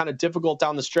makes it kind of difficult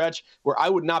down the stretch, where I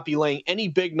would not be laying any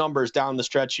big numbers down the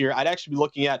stretch here. I'd actually be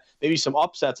looking at maybe some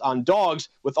upsets on dogs,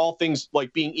 with all things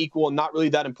like being equal and not really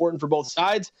that important for both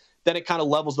sides. Then it kind of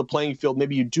levels the playing field.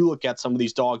 Maybe you do look at some of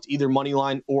these dogs, either money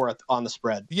line or on the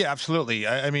spread. Yeah, absolutely.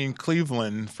 I mean,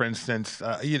 Cleveland, for instance,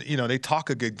 they talk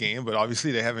a good game, but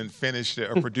obviously they haven't finished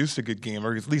or produced a good game,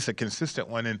 or at least a consistent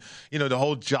one. And, the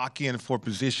whole jockeying for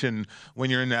position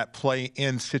when you're in that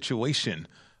play-in situation,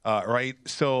 right?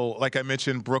 So, like I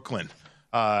mentioned, Brooklyn,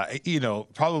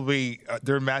 probably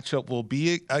their matchup will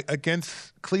be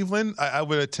against Cleveland. I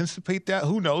would anticipate that.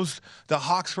 Who knows? The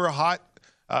Hawks were hot.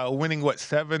 Winning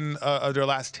 7 of their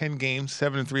last 10 games,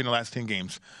 7-3 in the last 10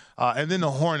 games, and then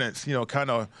the Hornets, kind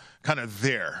of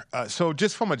there. So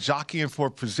just from a jockeying for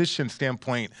position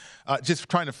standpoint, just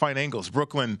trying to find angles.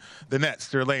 Brooklyn, the Nets,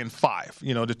 they're laying 5.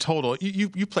 The total.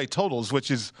 You play totals, which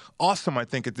is awesome, I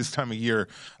think, at this time of year.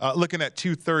 Looking at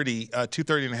 230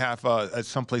 and a half at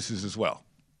some places as well.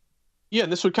 Yeah,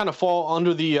 and this would kind of fall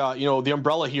under the the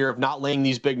umbrella here of not laying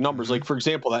these big numbers. Like, for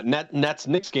example, that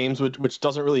Nets-Knicks games, which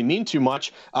doesn't really mean too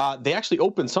much. They actually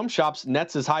opened some shops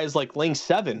Nets as high as like laying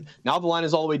 7. Now the line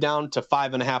is all the way down to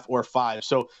 5.5 or 5.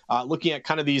 So looking at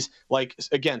kind of these, like,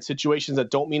 again, situations that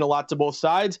don't mean a lot to both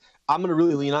sides, I'm going to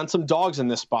really lean on some dogs in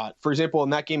this spot. For example, in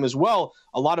that game as well,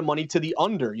 a lot of money to the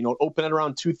under. It opened at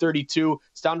around 232.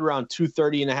 It's down to around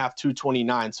 230 and a half,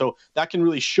 229. So that can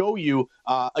really show you,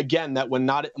 again, that when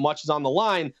not much is on the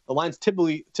line's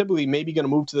typically maybe going to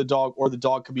move to the dog, or the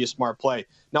dog could be a smart play.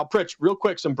 Now, Pritch, real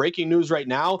quick, some breaking news right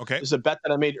now. Okay. This is a bet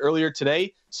that I made earlier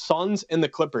today. Suns and the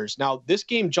Clippers. Now, this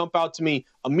game jumped out to me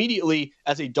immediately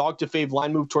as a dog to fave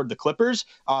line move toward the Clippers.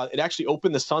 It actually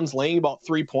opened the Suns laying about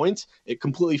 3 points. It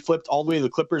completely flipped all the way to the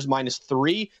Clippers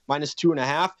 -3,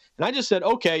 -2.5. And I just said,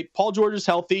 okay, Paul George is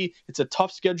healthy. It's a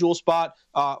tough schedule spot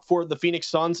for the Phoenix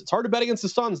Suns. It's hard to bet against the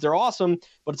Suns. They're awesome,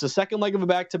 but it's the second leg of a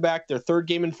back-to-back, their third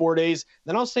game in 4 days.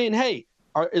 Then I was saying, hey,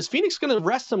 is Phoenix going to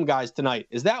rest some guys tonight?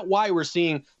 Is that why we're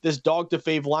seeing this dog to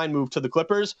fave line move to the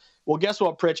Clippers? Well, guess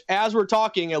what, Pritch? As we're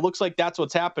talking, it looks like that's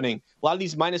what's happening. A lot of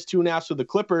these -2.5s with the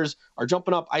Clippers are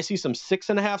jumping up. I see some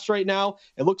 6.5s right now.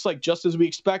 It looks like, just as we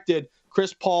expected,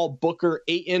 Chris Paul, Booker,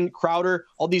 Ayton, Crowder,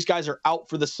 all these guys are out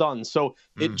for the Suns. So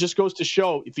it just goes to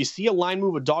show, if you see a line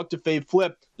move, a dog to fave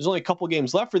flip, there's only a couple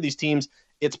games left for these teams.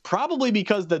 It's probably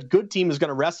because the good team is going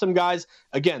to rest some guys.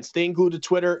 Again, staying glued to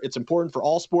Twitter. It's important for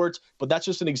all sports, but that's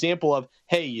just an example of,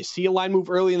 hey, you see a line move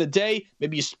early in the day,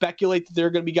 maybe you speculate that there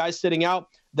are going to be guys sitting out,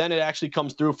 then it actually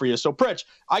comes through for you. So, Pritch,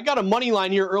 I got a money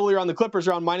line here earlier on the Clippers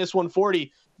around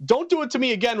 -140. Don't do it to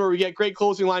me again where we get great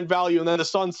closing line value and then the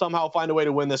Suns somehow find a way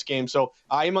to win this game. So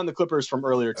I am on the Clippers from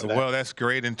earlier today. Well, that's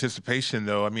great anticipation,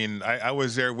 though. I mean, I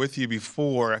was there with you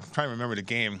before. I'm trying to remember the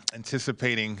game,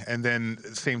 anticipating, and then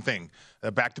same thing.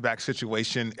 A back-to-back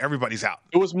situation, everybody's out.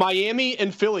 It was Miami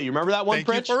and Philly. You remember that one, Pritch?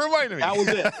 Thank you for reminding me. That was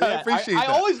it. Yeah, I appreciate that.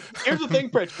 I always, here's the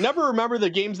thing, Pritch. Never remember the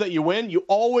games that you win. You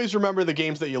always remember the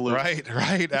games that you lose. Right.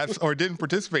 Or didn't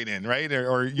participate in, right?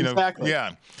 Or exactly.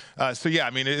 Yeah. I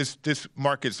mean, this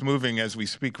market's moving as we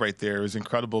speak right there. It was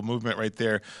incredible movement right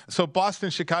there. So Boston,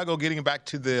 Chicago, getting back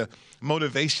to the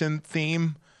motivation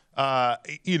theme,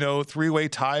 3-way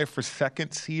tie for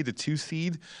second seed, a 2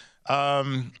 seed.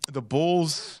 The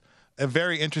Bulls,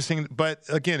 very interesting. But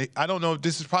again, I don't know.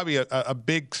 This is probably a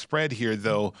big spread here,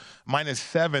 though.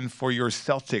 -7 for your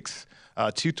Celtics.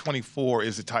 224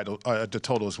 is the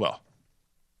total as well.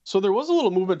 So there was a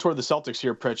little movement toward the Celtics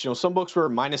here, Pritch. Some books were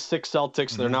 -6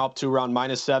 Celtics. They're now up to around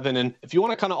 -7. And if you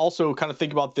want to kind of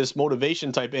think about this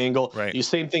motivation type angle, right. The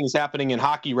same thing is happening in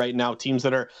hockey right now. Teams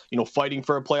that are, fighting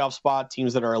for a playoff spot,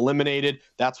 teams that are eliminated.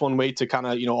 That's one way to kind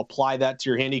of, apply that to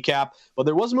your handicap. But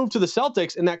there was a move to the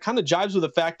Celtics, and that kind of jives with the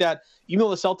fact that even though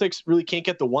the Celtics really can't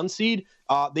get the 1 seed,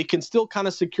 they can still kind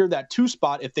of secure that 2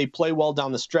 spot if they play well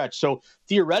down the stretch. So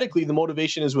theoretically, the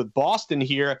motivation is with Boston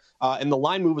here, and the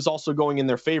line move is also going in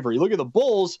their favor. You look at the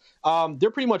Bulls,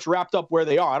 they're pretty much wrapped up where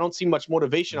they are. I don't see much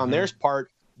motivation on their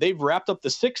part. They've wrapped up the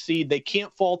 6 seed. They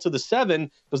can't fall to the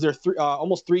 7 because they're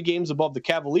almost 3 games above the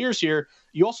Cavaliers here.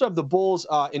 You also have the Bulls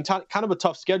in kind of a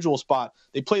tough schedule spot.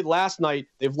 They played last night.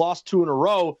 They've lost 2 in a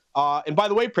row. And by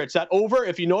the way, Pritch, that over,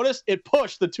 if you notice, it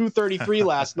pushed the 233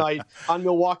 last night on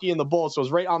Milwaukee and the Bulls. So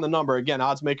it's right on the number. Again,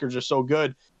 odds makers are so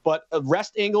good. But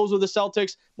rest angles with the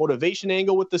Celtics, motivation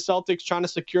angle with the Celtics, trying to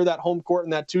secure that home court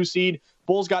and that 2 seed.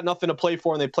 Bulls got nothing to play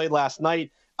for, and they played last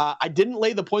night. I didn't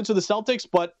lay the points with the Celtics,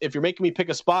 but if you're making me pick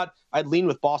a spot, I'd lean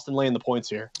with Boston laying the points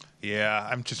here. Yeah,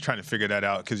 I'm just trying to figure that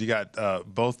out because you got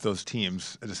both those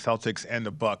teams, the Celtics and the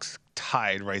Bucks,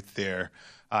 tied right there.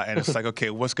 And it's like,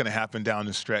 okay, what's going to happen down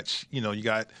the stretch? You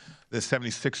got the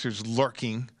 76ers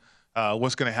lurking.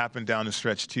 What's going to happen down the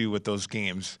stretch, too, with those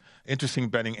games? Interesting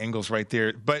betting angles right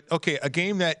there. But, okay, a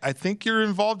game that I think you're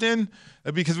involved in,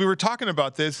 because we were talking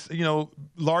about this,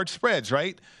 large spreads,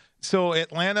 right? So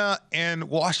Atlanta and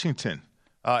Washington.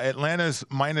 Atlanta's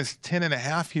minus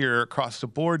 10.5 here across the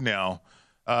board now.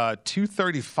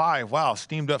 235. Wow,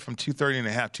 steamed up from 230.5.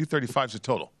 235 is the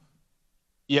total.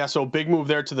 Yeah, so big move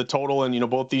there to the total, and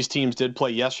both these teams did play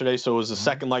yesterday, so it was the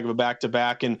second leg of a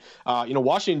back-to-back, and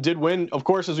Washington did win, of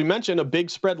course, as we mentioned, a big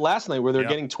spread last night where they're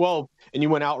getting 12, and you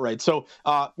went outright. So,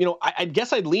 I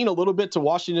guess I'd lean a little bit to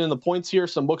Washington in the points here.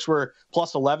 Some books were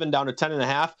plus 11 down to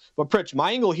 10.5, but Pritch,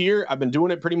 my angle here, I've been doing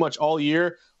it pretty much all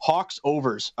year. Hawks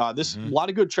overs. A lot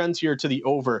of good trends here to the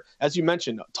over. As you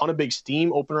mentioned, a ton of big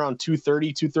steam, open around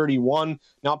 230, 231,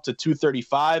 now up to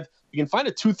 235. You can find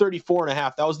a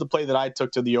 234.5. That was the play that I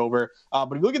took to the over.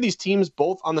 But if you look at these teams,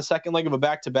 both on the second leg of a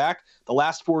back-to-back, the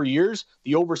last 4 years,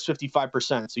 the over is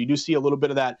 55%. So you do see a little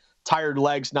bit of that tired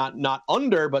legs, not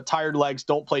under, but tired legs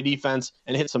don't play defense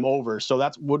and hit some overs. So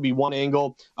that would be one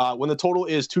angle. When the total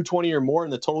is 220 or more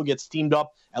and the total gets steamed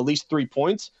up at least 3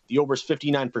 points, the over is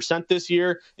 59% this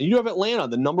year. And you have Atlanta,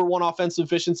 the number 1 offensive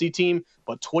efficiency team,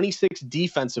 but 26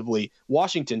 defensively.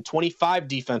 Washington, 25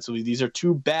 defensively. These are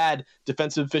 2 bad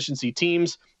defensive efficiency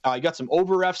teams. You got some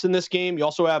over refs in this game. You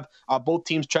also have both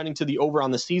teams trending to the over on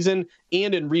the season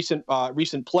and in recent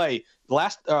play. The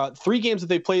last 3 games that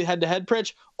they played head-to-head,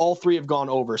 Pritch, all 3 have gone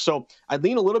over. So I'd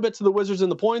lean a little bit to the Wizards in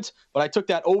the points, but I took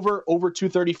that over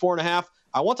 234.5.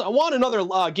 I want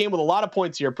another game with a lot of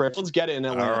points here, Pritch. Let's get it in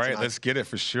Atlanta. All right, tonight. Let's get it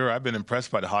for sure. I've been impressed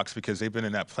by the Hawks because they've been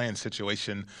in that playing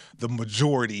situation the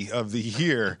majority of the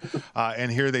year,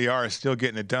 and here they are still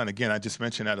getting it done. Again, I just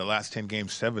mentioned that the last 10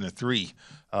 games, 7-3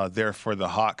 there for the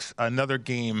Hawks. Another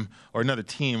game or another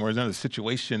team or another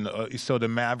situation. So the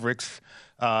Mavericks,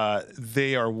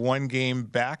 they are 1 game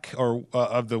back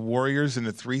of the Warriors in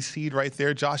the 3 seed right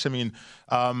there, Josh. I mean,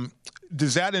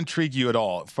 does that intrigue you at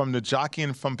all from the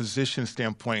jockeying from position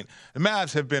standpoint? The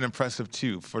Mavs have been impressive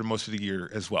too for most of the year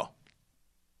as well.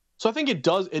 So I think it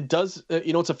does.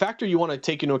 It's a factor you want to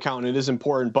take into account, and it is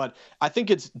important. But I think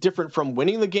it's different from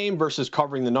winning the game versus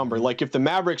covering the number. Like if the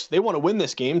Mavericks, they want to win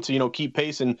this game to keep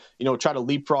pace and try to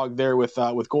leapfrog there with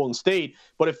Golden State.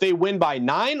 But if they win by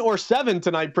 9 or 7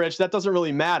 tonight, Pritch, that doesn't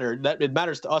really matter. That it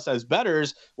matters to us as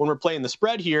bettors when we're playing the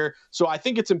spread here. So I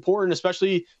think it's important,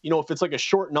 especially if it's like a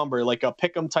short number, like a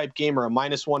pick'em type game or a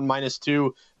 -1,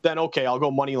 -2. Then okay, I'll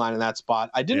go money line in that spot.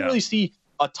 I didn't really see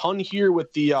a ton here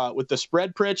with the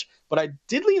spread, Pritch, but I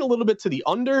did lean a little bit to the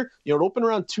under. It opened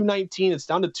around 219. It's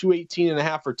down to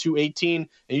 218.5 or 218.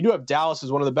 And you do have Dallas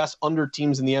as one of the best under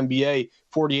teams in the NBA,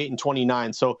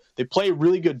 48-29. So they play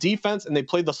really good defense and they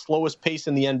play the slowest pace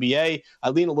in the NBA. I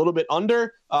lean a little bit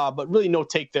under, but really no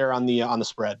take there on the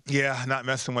spread. Yeah, not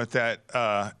messing with that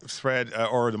spread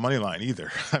or the money line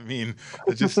either. I mean,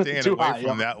 just staying away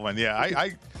from that one. Yeah,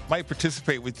 I might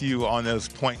participate with you on those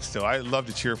points still. I love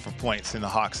to cheer for points, and the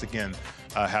Hawks again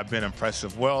have been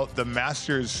impressive. Well, the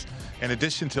Masters, in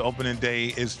addition to opening day,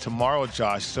 is tomorrow,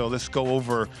 Josh. So let's go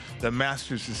over the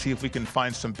Masters to see if we can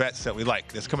find some bets that we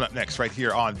like. That's coming up next right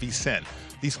here on VSiN,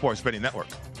 the Sports Betting Network.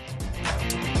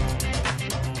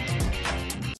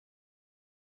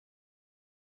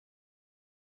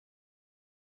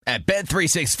 At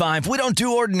Bet365, we don't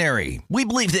do ordinary. We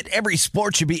believe that every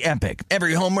sport should be epic.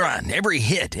 Every home run, every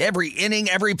hit, every inning,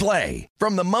 every play.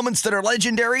 From the moments that are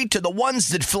legendary to the ones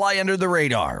that fly under the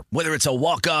radar. Whether it's a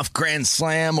walk-off grand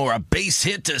slam or a base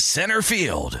hit to center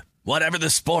field. Whatever the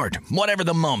sport, whatever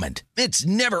the moment. It's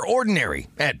never ordinary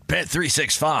at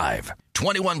Bet365.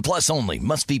 21 plus only.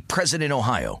 Must be present in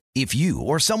Ohio. If you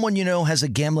or someone you know has a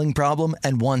gambling problem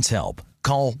and wants help,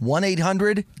 call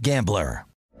 1-800-GAMBLER.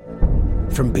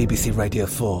 From BBC Radio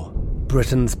 4,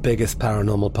 Britain's biggest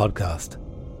paranormal podcast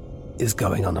is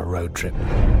going on a road trip.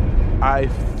 I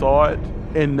thought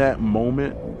in that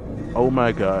moment, oh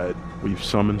my God, we've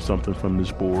summoned something from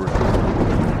this board.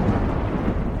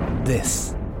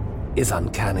 This is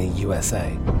Uncanny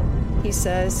USA. He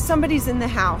says, somebody's in the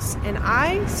house, and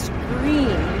I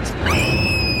screamed.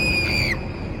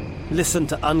 Listen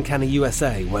to Uncanny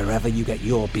USA wherever you get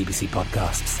your BBC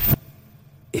podcasts,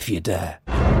 if you dare.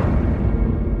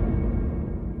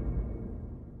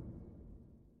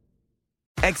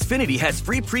 Xfinity has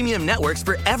free premium networks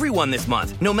for everyone this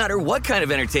month, no matter what kind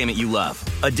of entertainment you love.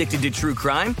 Addicted to true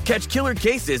crime? Catch killer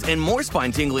cases and more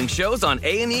spine-tingling shows on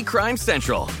A&E Crime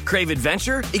Central. Crave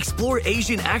adventure? Explore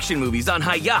Asian action movies on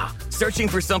Hi-YAH. Searching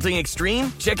for something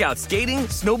extreme? Check out skating,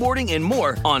 snowboarding, and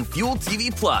more on Fuel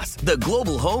TV Plus, the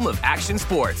global home of action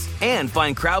sports. And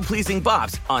find crowd-pleasing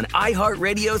bops on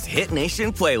iHeartRadio's Hit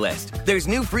Nation playlist. There's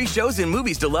new free shows and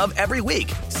movies to love every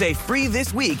week. Say free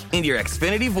this week in your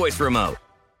Xfinity voice remote.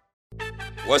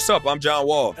 What's up? I'm John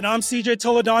Wall. And I'm CJ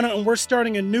Toledano, and we're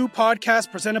starting a new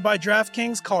podcast presented by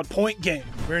DraftKings called Point Game.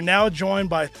 We're now joined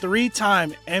by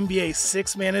three-time NBA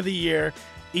Sixth Man of the Year,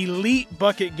 elite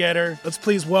bucket getter. Let's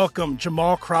please welcome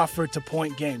Jamal Crawford to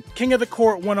Point Game. King of the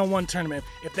Court one-on-one tournament.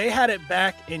 If they had it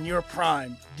back in your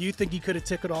prime, do you think you could have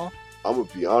took it all? I'm going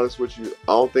to be honest with you.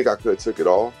 I don't think I could have took it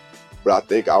all, but I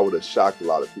think I would have shocked a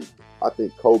lot of people. I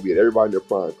think Kobe and everybody in their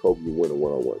prime, Kobe would win a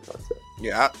one-on-one contest.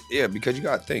 Yeah, because you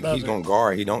got to think, he's going to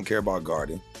guard. He don't care about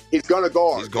guarding. He's going to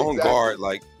guard. He's going to guard.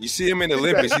 Like, you see him in the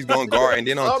Olympics, he's going to guard. And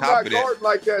then on top of that. I'm not guarding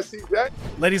like that, CJ.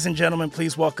 Ladies and gentlemen,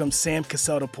 please welcome Sam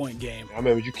Cassell to Point Game. I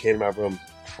remember you came to my room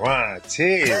crying,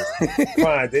 tears.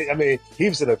 Crying. I mean, he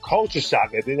was in a culture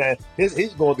shock. And then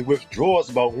he's going through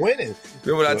withdrawals about winning.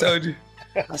 Remember what I told you?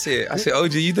 I said,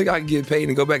 OG, you think I can get paid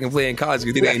and go back and play in college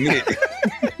because it ain't it?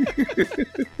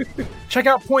 Check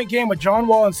out Point Game with John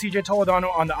Wall and CJ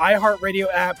Toledano on the iHeartRadio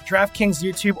app, DraftKings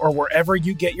YouTube, or wherever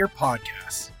you get your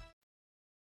podcasts.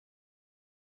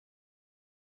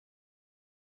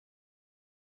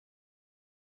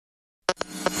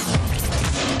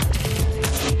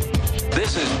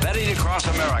 This is Betting Across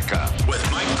America with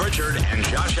Mike Pritchard and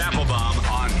Josh Applebaum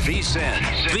on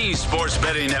VSiN, the Sports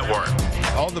Betting Network.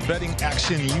 All the betting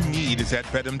action you need is at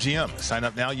BetMGM. Sign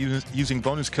up now using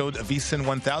bonus code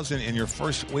VSiN1000 and your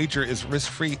first wager is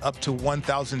risk-free up to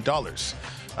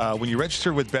 $1,000. When you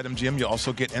register with BetMGM, you'll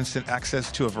also get instant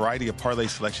access to a variety of parlay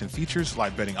selection features,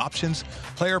 live betting options,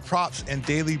 player props, and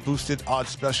daily boosted odds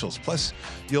specials. Plus,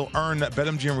 you'll earn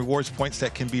BetMGM rewards points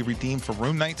that can be redeemed for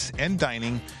room nights and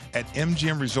dining at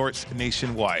MGM Resorts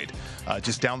nationwide.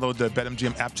 Just download the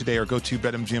BetMGM app today or go to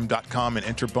BetMGM.com and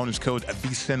enter bonus code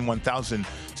VSiN1000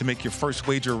 to make your first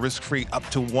wager risk-free up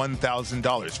to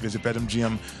 $1,000. Visit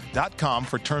BetMGM.com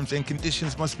for terms and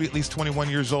conditions. Must be at least 21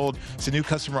 years old. It's a new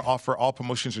customer offer. All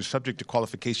promotions are subject to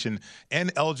qualification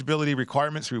and eligibility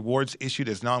requirements. Rewards issued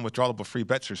as non-withdrawable free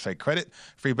bets or site credit.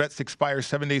 Free bets expire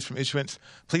 7 days from issuance.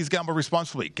 Please gamble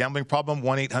responsibly. Gambling problem,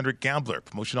 1-800-GAMBLER.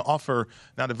 Promotional offer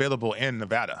not available in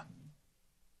Nevada.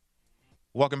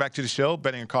 Welcome back to the show,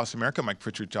 Betting Across America. Mike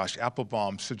Pritchard, Josh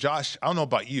Applebaum. So, Josh, I don't know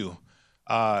about you.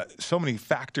 So many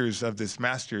factors of this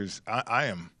Masters. I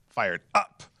am fired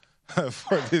up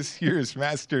for this year's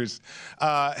Masters.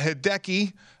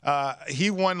 Hideki,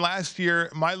 he won last year.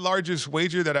 My largest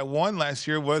wager that I won last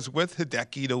year was with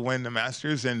Hideki to win the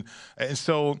Masters. And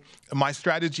so my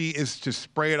strategy is to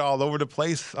spray it all over the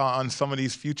place on some of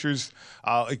these futures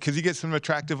because you get some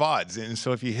attractive odds. And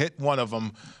so if you hit one of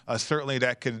them, certainly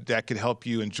that could help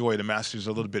you enjoy the Masters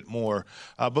a little bit more.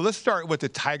 But let's start with the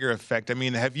Tiger effect. I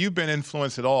mean, have you been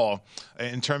influenced at all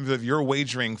in terms of your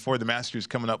wagering for the Masters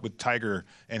coming up with Tiger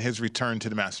and his return to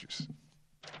the Masters?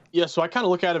 Yeah, so I kind of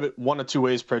look at it one of two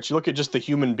ways, Pritch. You look at just the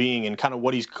human being and kind of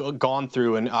what he's gone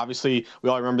through. And obviously, we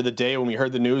all remember the day when we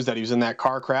heard the news that he was in that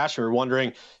car crash and we were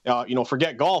wondering,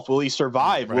 forget golf. Will he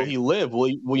survive? Right. Will he live?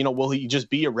 Will he just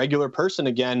be a regular person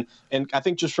again? And I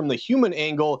think just from the human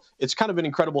angle, it's kind of an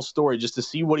incredible story just to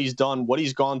see what he's done, what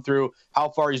he's gone through, how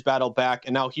far he's battled back.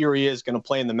 And now here he is going to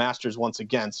play in the Masters once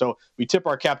again. So we tip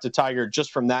our cap to Tiger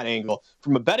just from that angle.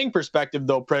 From a betting perspective,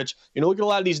 though, Pritch, look at a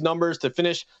lot of these numbers to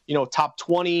finish, top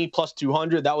 20 plus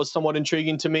 200. That was somewhat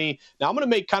intriguing to me. Now I'm going to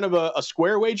make kind of a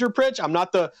square wager, Pritch. I'm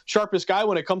not the sharpest guy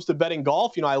when it comes to betting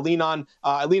golf. I lean on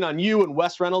you and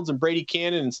Wes Reynolds and Brady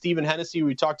Cannon and Stephen Hennessy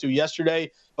we talked to yesterday.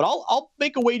 But I'll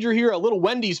make a wager here, a little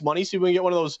Wendy's money, see if we can get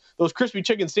one of those crispy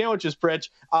chicken sandwiches, Pritch,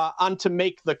 on to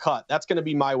make the cut. That's going to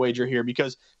be my wager here,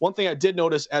 because one thing I did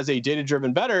notice as a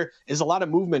data-driven bettor is a lot of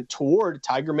movement toward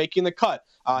Tiger making the cut.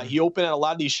 He opened at a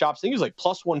lot of these shops. I think it was like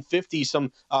plus 150,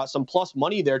 some plus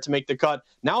money there to make the cut.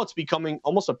 Now it's becoming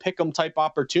almost a pick'em type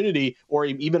opportunity, or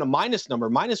even a minus number,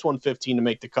 minus 115 to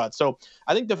make the cut. So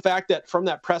I think the fact that from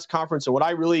that press conference, and what I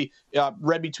really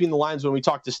read between the lines when we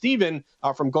talked to Steven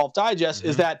from Golf Digest,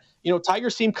 is that, Tiger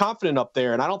seemed confident up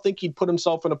there, and I don't think he'd put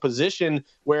himself in a position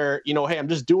where, hey, I'm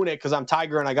just doing it because I'm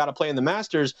Tiger and I got to play in the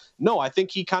Masters. No, I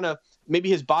think he kind of, maybe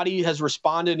his body has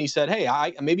responded and he said,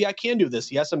 hey, maybe I can do this.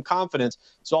 He has some confidence.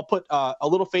 So I'll put a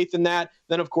little faith in that.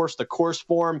 Then, of course, the course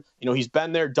form, he's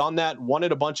been there, done that, won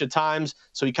it a bunch of times,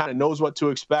 so he kind of knows what to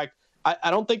expect.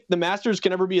 I don't think the Masters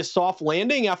can ever be a soft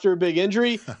landing after a big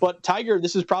injury, but Tiger,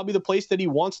 this is probably the place that he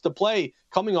wants to play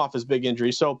coming off his big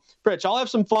injury. So, Pritch, I'll have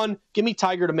some fun. Give me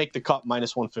Tiger to make the cut,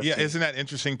 minus 150. Yeah, isn't that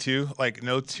interesting, too? Like,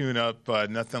 no tune-up,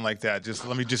 nothing like that.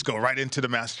 Let me just go right into the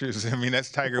Masters. I mean,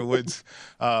 that's Tiger Woods'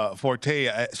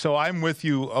 forte. So I'm with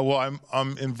you.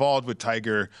 I'm involved with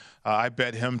Tiger. I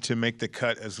bet him to make the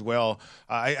cut as well.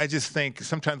 I just think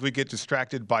sometimes we get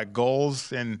distracted by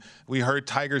goals, and we heard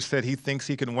Tiger said he thinks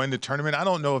he can win the tournament. I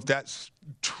don't know if that's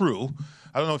true.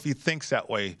 I don't know if he thinks that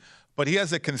way. But he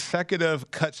has a consecutive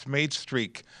cuts made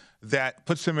streak that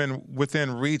puts him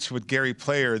within reach with Gary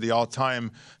Player, the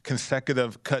all-time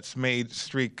consecutive cuts made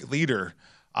streak leader.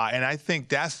 And I think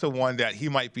that's the one that he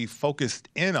might be focused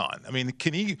in on. I mean,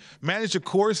 can he manage a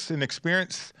course, an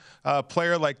experienced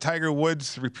player like Tiger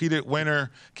Woods, repeated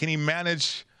winner? Can he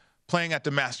manage playing at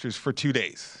the Masters for 2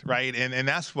 days, right? And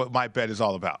that's what my bet is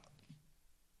all about.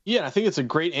 Yeah, I think it's a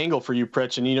great angle for you,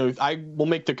 Pritch. And, I will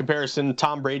make the comparison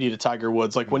Tom Brady to Tiger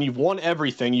Woods. Like, when you've won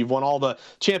everything, you've won all the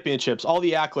championships, all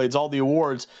the accolades, all the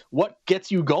awards, what gets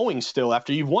you going still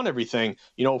after you've won everything?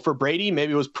 For Brady,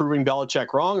 maybe it was proving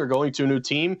Belichick wrong or going to a new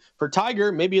team. For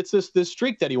Tiger, maybe it's this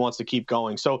streak that he wants to keep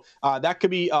going. So that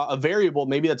could be a variable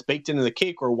maybe that's baked into the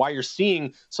cake, or why you're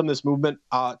seeing some of this movement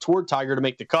toward Tiger to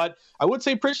make the cut. I would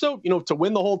say, Pritch, though, to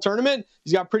win the whole tournament,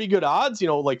 he's got pretty good odds,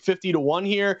 like 50-1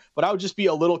 here, but I would just be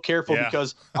a little careful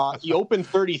because he opened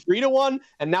 33-1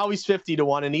 and now he's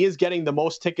 50-1, and he is getting the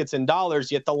most tickets in dollars,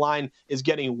 yet the line is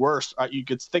getting worse. You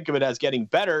could think of it as getting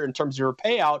better in terms of your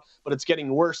payout, but it's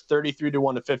getting worse,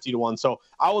 33-1 to 50-1. So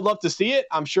I would love to see it.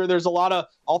 I'm sure there's a lot of,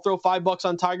 I'll throw $5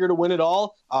 on Tiger to win it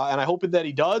all, and I hope that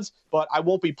he does, but I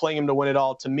won't be playing him to win it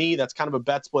all. To me, that's kind of a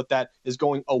bet split that is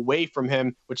going away from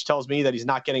him, which tells me that he's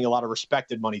not getting a lot of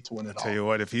respected money to win it all. I'll tell you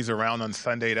what, if he's around on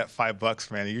Sunday, that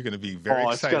 $5, man, you're going to be very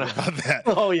excited about that.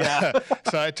 Oh, yeah.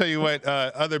 So I tell you what,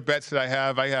 other bets that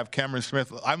I have Cameron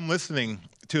Smith. I'm listening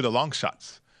to the long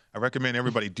shots. I recommend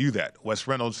everybody do that. Wes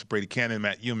Reynolds, Brady Cannon,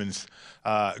 Matt Humans.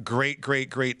 Great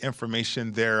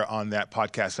information there on that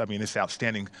podcast. I mean, it's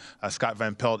outstanding. Scott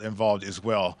Van Pelt involved as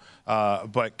well.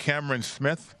 But Cameron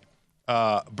Smith,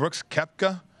 Brooks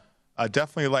Koepka,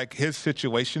 definitely like his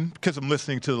situation because I'm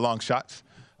listening to the long shots.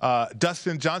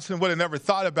 Dustin Johnson would have never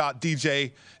thought about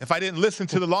DJ if I didn't listen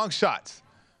to the long shots.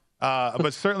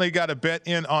 But certainly got a bet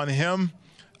in on him.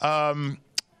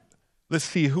 Let's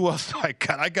see who else I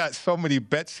got. I got so many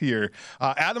bets here.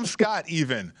 Adam Scott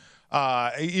even,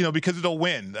 because of the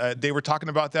win. They were talking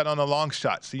about that on the long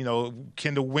shots.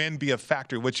 Can the win be a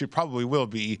factor, which it probably will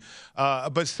be.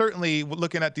 But certainly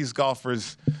looking at these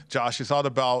golfers, Josh, it's all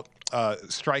about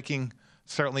striking,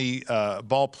 certainly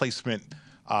ball placement,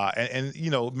 and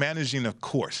managing a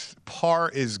course. Par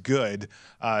is good.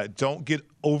 Don't get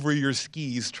over your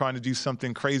skis trying to do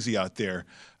something crazy out there.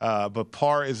 But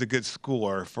par is a good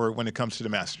score for when it comes to the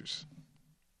Masters.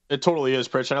 It totally is,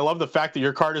 Pritch. And I love the fact that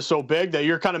your card is so big that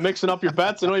you're kind of mixing up your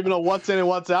bets and don't even know what's in and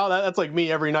what's out. That's like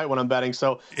me every night when I'm betting.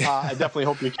 So I definitely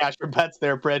hope you cash your bets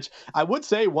there, Pritch. I would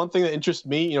say one thing that interests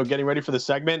me, getting ready for the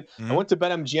segment, I went to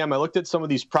BetMGM. I looked at some of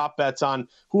these prop bets on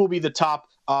who will be the top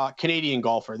Canadian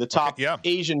golfer, the top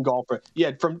Asian golfer.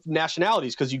 Yeah, from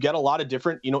nationalities, because you get a lot of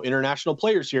different, international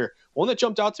players here. One that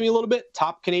jumped out to me a little bit,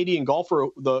 top Canadian golfer,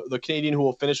 the Canadian who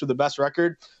will finish with the best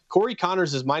record, Corey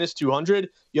Connors is minus 200.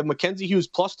 You have Mackenzie Hughes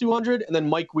plus 200, and then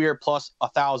Mike Weir plus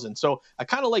 1,000. So I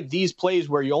kind of like these plays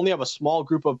where you only have a small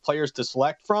group of players to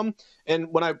select from. And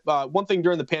when one thing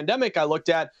during the pandemic I looked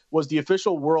at was the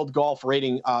official World Golf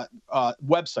Rating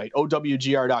website,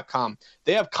 OWGR.com.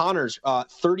 They have Connors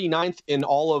 39th in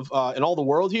all the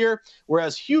world here,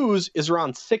 whereas Hughes is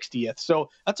around 60th. So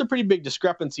that's a pretty big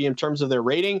discrepancy in terms of their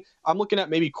rating. I'm looking at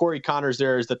maybe Corey Connors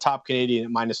there as the top Canadian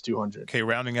at minus 200. Okay,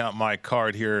 rounding out my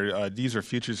card here, these are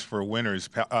futures for winners.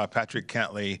 Patrick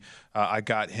Cantlay, I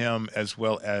got him as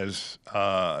well as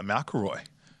McIlroy.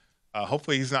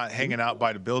 Hopefully he's not hanging out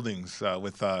by the buildings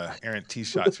with errant tee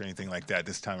shots or anything like that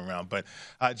this time around. But,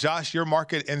 Josh, your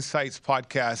Market Insights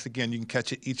podcast, again, you can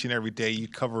catch it each and every day. You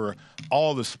cover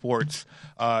all the sports.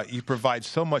 You provide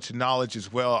so much knowledge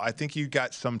as well. I think you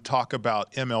got some talk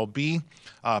about MLB,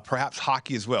 perhaps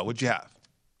hockey as well. What'd you have?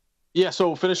 Yeah,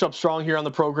 so finish up strong here on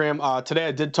the program. Today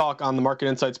I did talk on the Market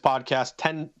Insights podcast,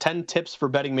 10 tips for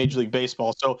betting Major League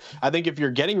Baseball. So I think if you're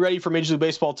getting ready for Major League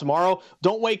Baseball tomorrow,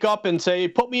 don't wake up and say,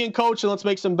 put me in, coach, and let's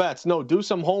make some bets. No, do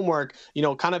some homework,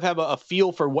 kind of have a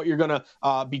feel for what you're going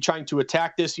to be trying to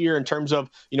attack this year in terms of,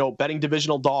 betting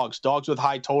divisional dogs with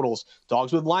high totals,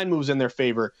 dogs with line moves in their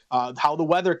favor, how the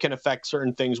weather can affect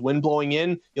certain things. Wind blowing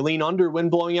in, you lean under,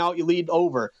 wind blowing out, you lead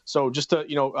over. So just to,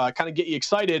 kind of get you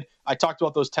excited, I talked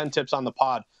about those 10 tips on the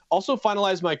pod. Also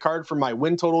finalized my card for my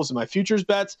win totals and my futures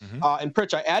bets. And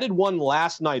Pritch, I added one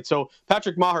last night. So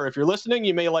Patrick Maher, if you're listening,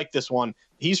 you may like this one.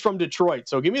 He's from Detroit.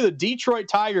 So give me the Detroit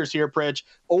Tigers here, Pritch,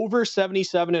 over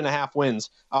 77.5 wins.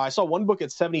 I saw one book at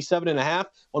 77.5,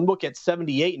 one book at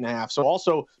 78.5. So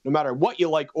also, no matter what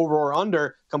you like over or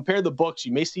under, compare the books.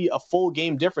 You may see a full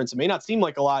game difference. It may not seem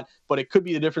like a lot, but it could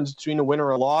be the difference between a win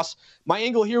or a loss. My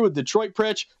angle here with Detroit,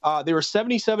 Pritch, they were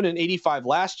 77-85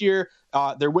 last year.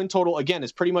 Their win total, again,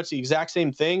 is pretty much the exact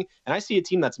same thing. And I see a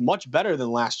team that's much better than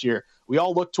last year. We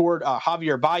all look toward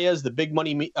Javier Baez, the big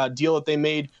money deal that they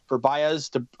made for Baez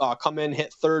to come in,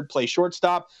 hit third, play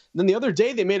shortstop. And then the other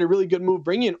day, they made a really good move,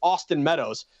 bringing in Austin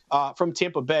Meadows from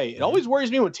Tampa Bay. It always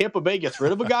worries me when Tampa Bay gets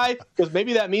rid of a guy, because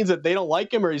maybe that means that they don't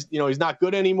like him, or he's not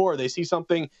good anymore. They see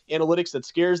something analytics that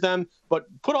scares them. But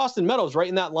put Austin Meadows right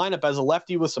in that lineup as a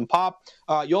lefty with some pop.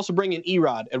 You also bring in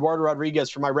Erod, Eduardo Rodriguez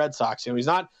for my Red Sox. He's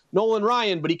not Nolan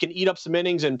Ryan, but he can eat up some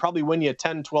innings and probably win you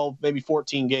 10, 12, maybe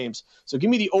 14 games. So give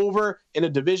me the over in a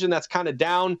division that's kind of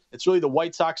down. It's really the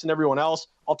White Sox and everyone else.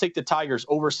 I'll take the Tigers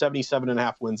over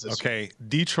 77.5 wins this year. Okay,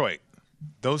 Detroit.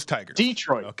 Those Tigers.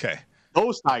 Detroit. Okay.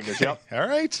 Those Tigers, yep. All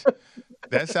right.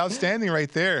 That's outstanding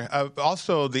right there.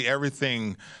 Also, the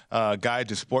Everything Guide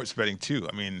to Sports Betting, too.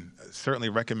 I mean, certainly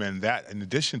recommend that in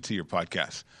addition to your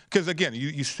podcast. Because, again,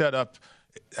 you set up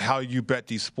how you bet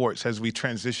these sports as we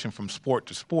transition from sport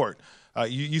to sport.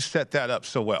 You set that up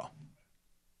so well.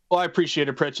 Well, I appreciate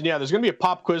it, Pritch. And yeah, there's going to be a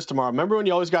pop quiz tomorrow. Remember when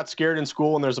you always got scared in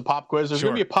school when there's a pop quiz? There's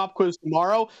going to be a pop quiz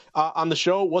tomorrow on the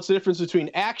show. What's the difference between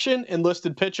action and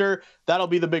listed pitcher? That'll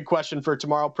be the big question for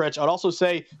tomorrow, Pritch. I'd also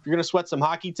say if you're going to sweat some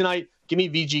hockey tonight, give me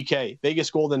VGK, Vegas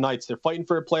Golden Knights. They're fighting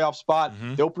for a playoff spot.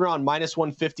 They open around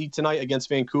 -150 tonight against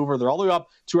Vancouver. They're all the way up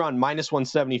to around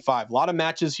 -175. A lot of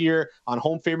matches here on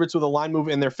home favorites with a line move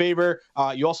in their favor.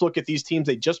 You also look at these teams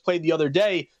they just played the other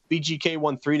day. VGK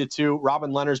won 3-2.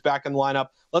 Robin Leonard's back in the lineup.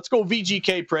 Let's go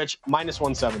VGK, Pritch,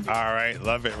 -170. All right,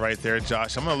 love it right there,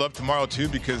 Josh. I'm going to love tomorrow, too,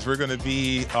 because we're going to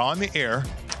be on the air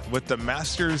with the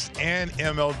Masters and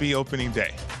MLB opening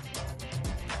day.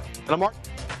 And I'm how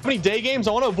many day games?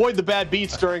 I want to avoid the bad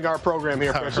beats during our program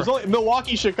here. There's only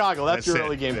Milwaukee, Chicago. That's your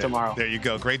early game tomorrow. There you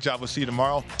go. Great job. We'll see you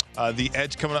tomorrow. The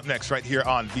Edge coming up next right here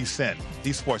on VSiN,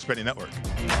 the Sports Betting Network.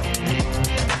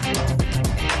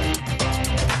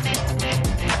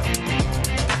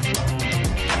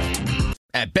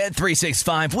 At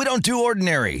Bet365, we don't do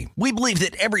ordinary. We believe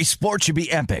that every sport should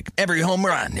be epic. Every home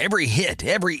run, every hit,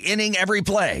 every inning, every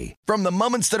play. From the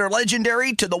moments that are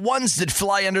legendary to the ones that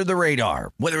fly under the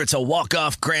radar. Whether it's a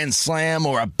walk-off grand slam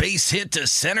or a base hit to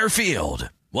center field.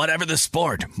 Whatever the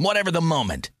sport, whatever the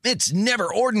moment. It's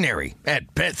never ordinary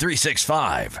at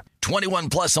Bet365. 21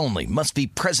 plus only. Must be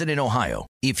present in Ohio.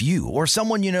 If you or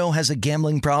someone you know has a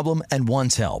gambling problem and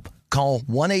wants help, call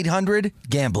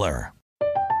 1-800-GAMBLER.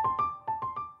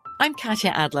 I'm Katya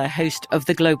Adler, host of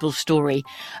The Global Story.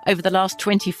 Over the last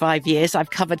 25 years, I've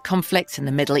covered conflicts in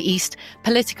the Middle East,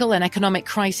 political and economic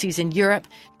crises in Europe,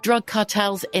 drug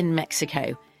cartels in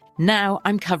Mexico. Now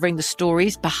I'm covering the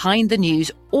stories behind the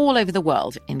news all over the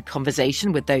world in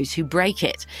conversation with those who break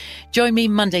it. Join me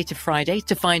Monday to Friday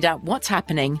to find out what's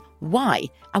happening, why,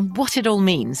 and what it all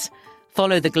means.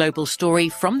 Follow The Global Story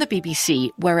from the BBC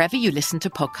wherever you listen to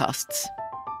podcasts.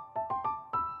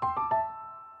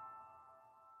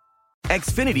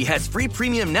 Xfinity has free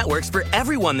premium networks for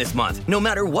everyone this month, no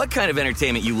matter what kind of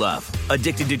entertainment you love.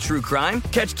 Addicted to true crime?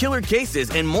 Catch killer cases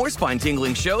and more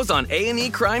spine-tingling shows on A&E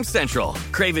Crime Central.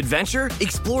 Crave adventure?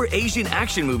 Explore Asian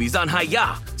action movies on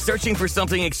Hi-YAH. Searching for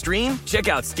something extreme? Check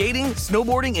out skating,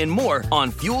 snowboarding, and more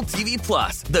on Fuel TV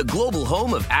Plus, the global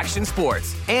home of action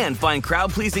sports. And find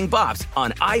crowd-pleasing bops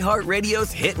on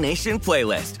iHeartRadio's Hit Nation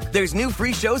playlist. There's new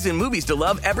free shows and movies to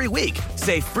love every week.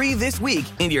 Say free this week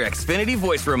in your Xfinity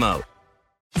voice remote.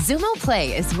 Xumo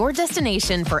Play is your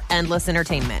destination for endless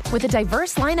entertainment. With a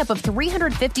diverse lineup of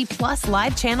 350 plus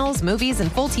live channels, movies,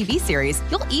 and full TV series,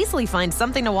 you'll easily find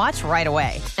something to watch right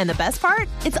away. And the best part?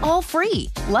 It's all free.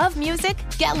 Love music?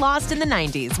 Get lost in the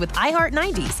 90s with iHeart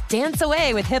 90s, dance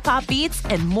away with hip-hop beats,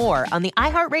 and more on the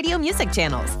iHeartRadio music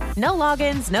channels. No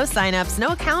logins, no signups, no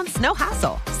accounts, no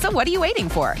hassle. So what are you waiting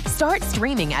for? Start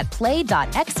streaming at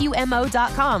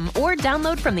play.xumo.com or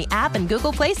download from the app and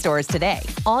Google Play stores today.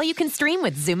 All you can stream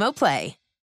with Xumo Play.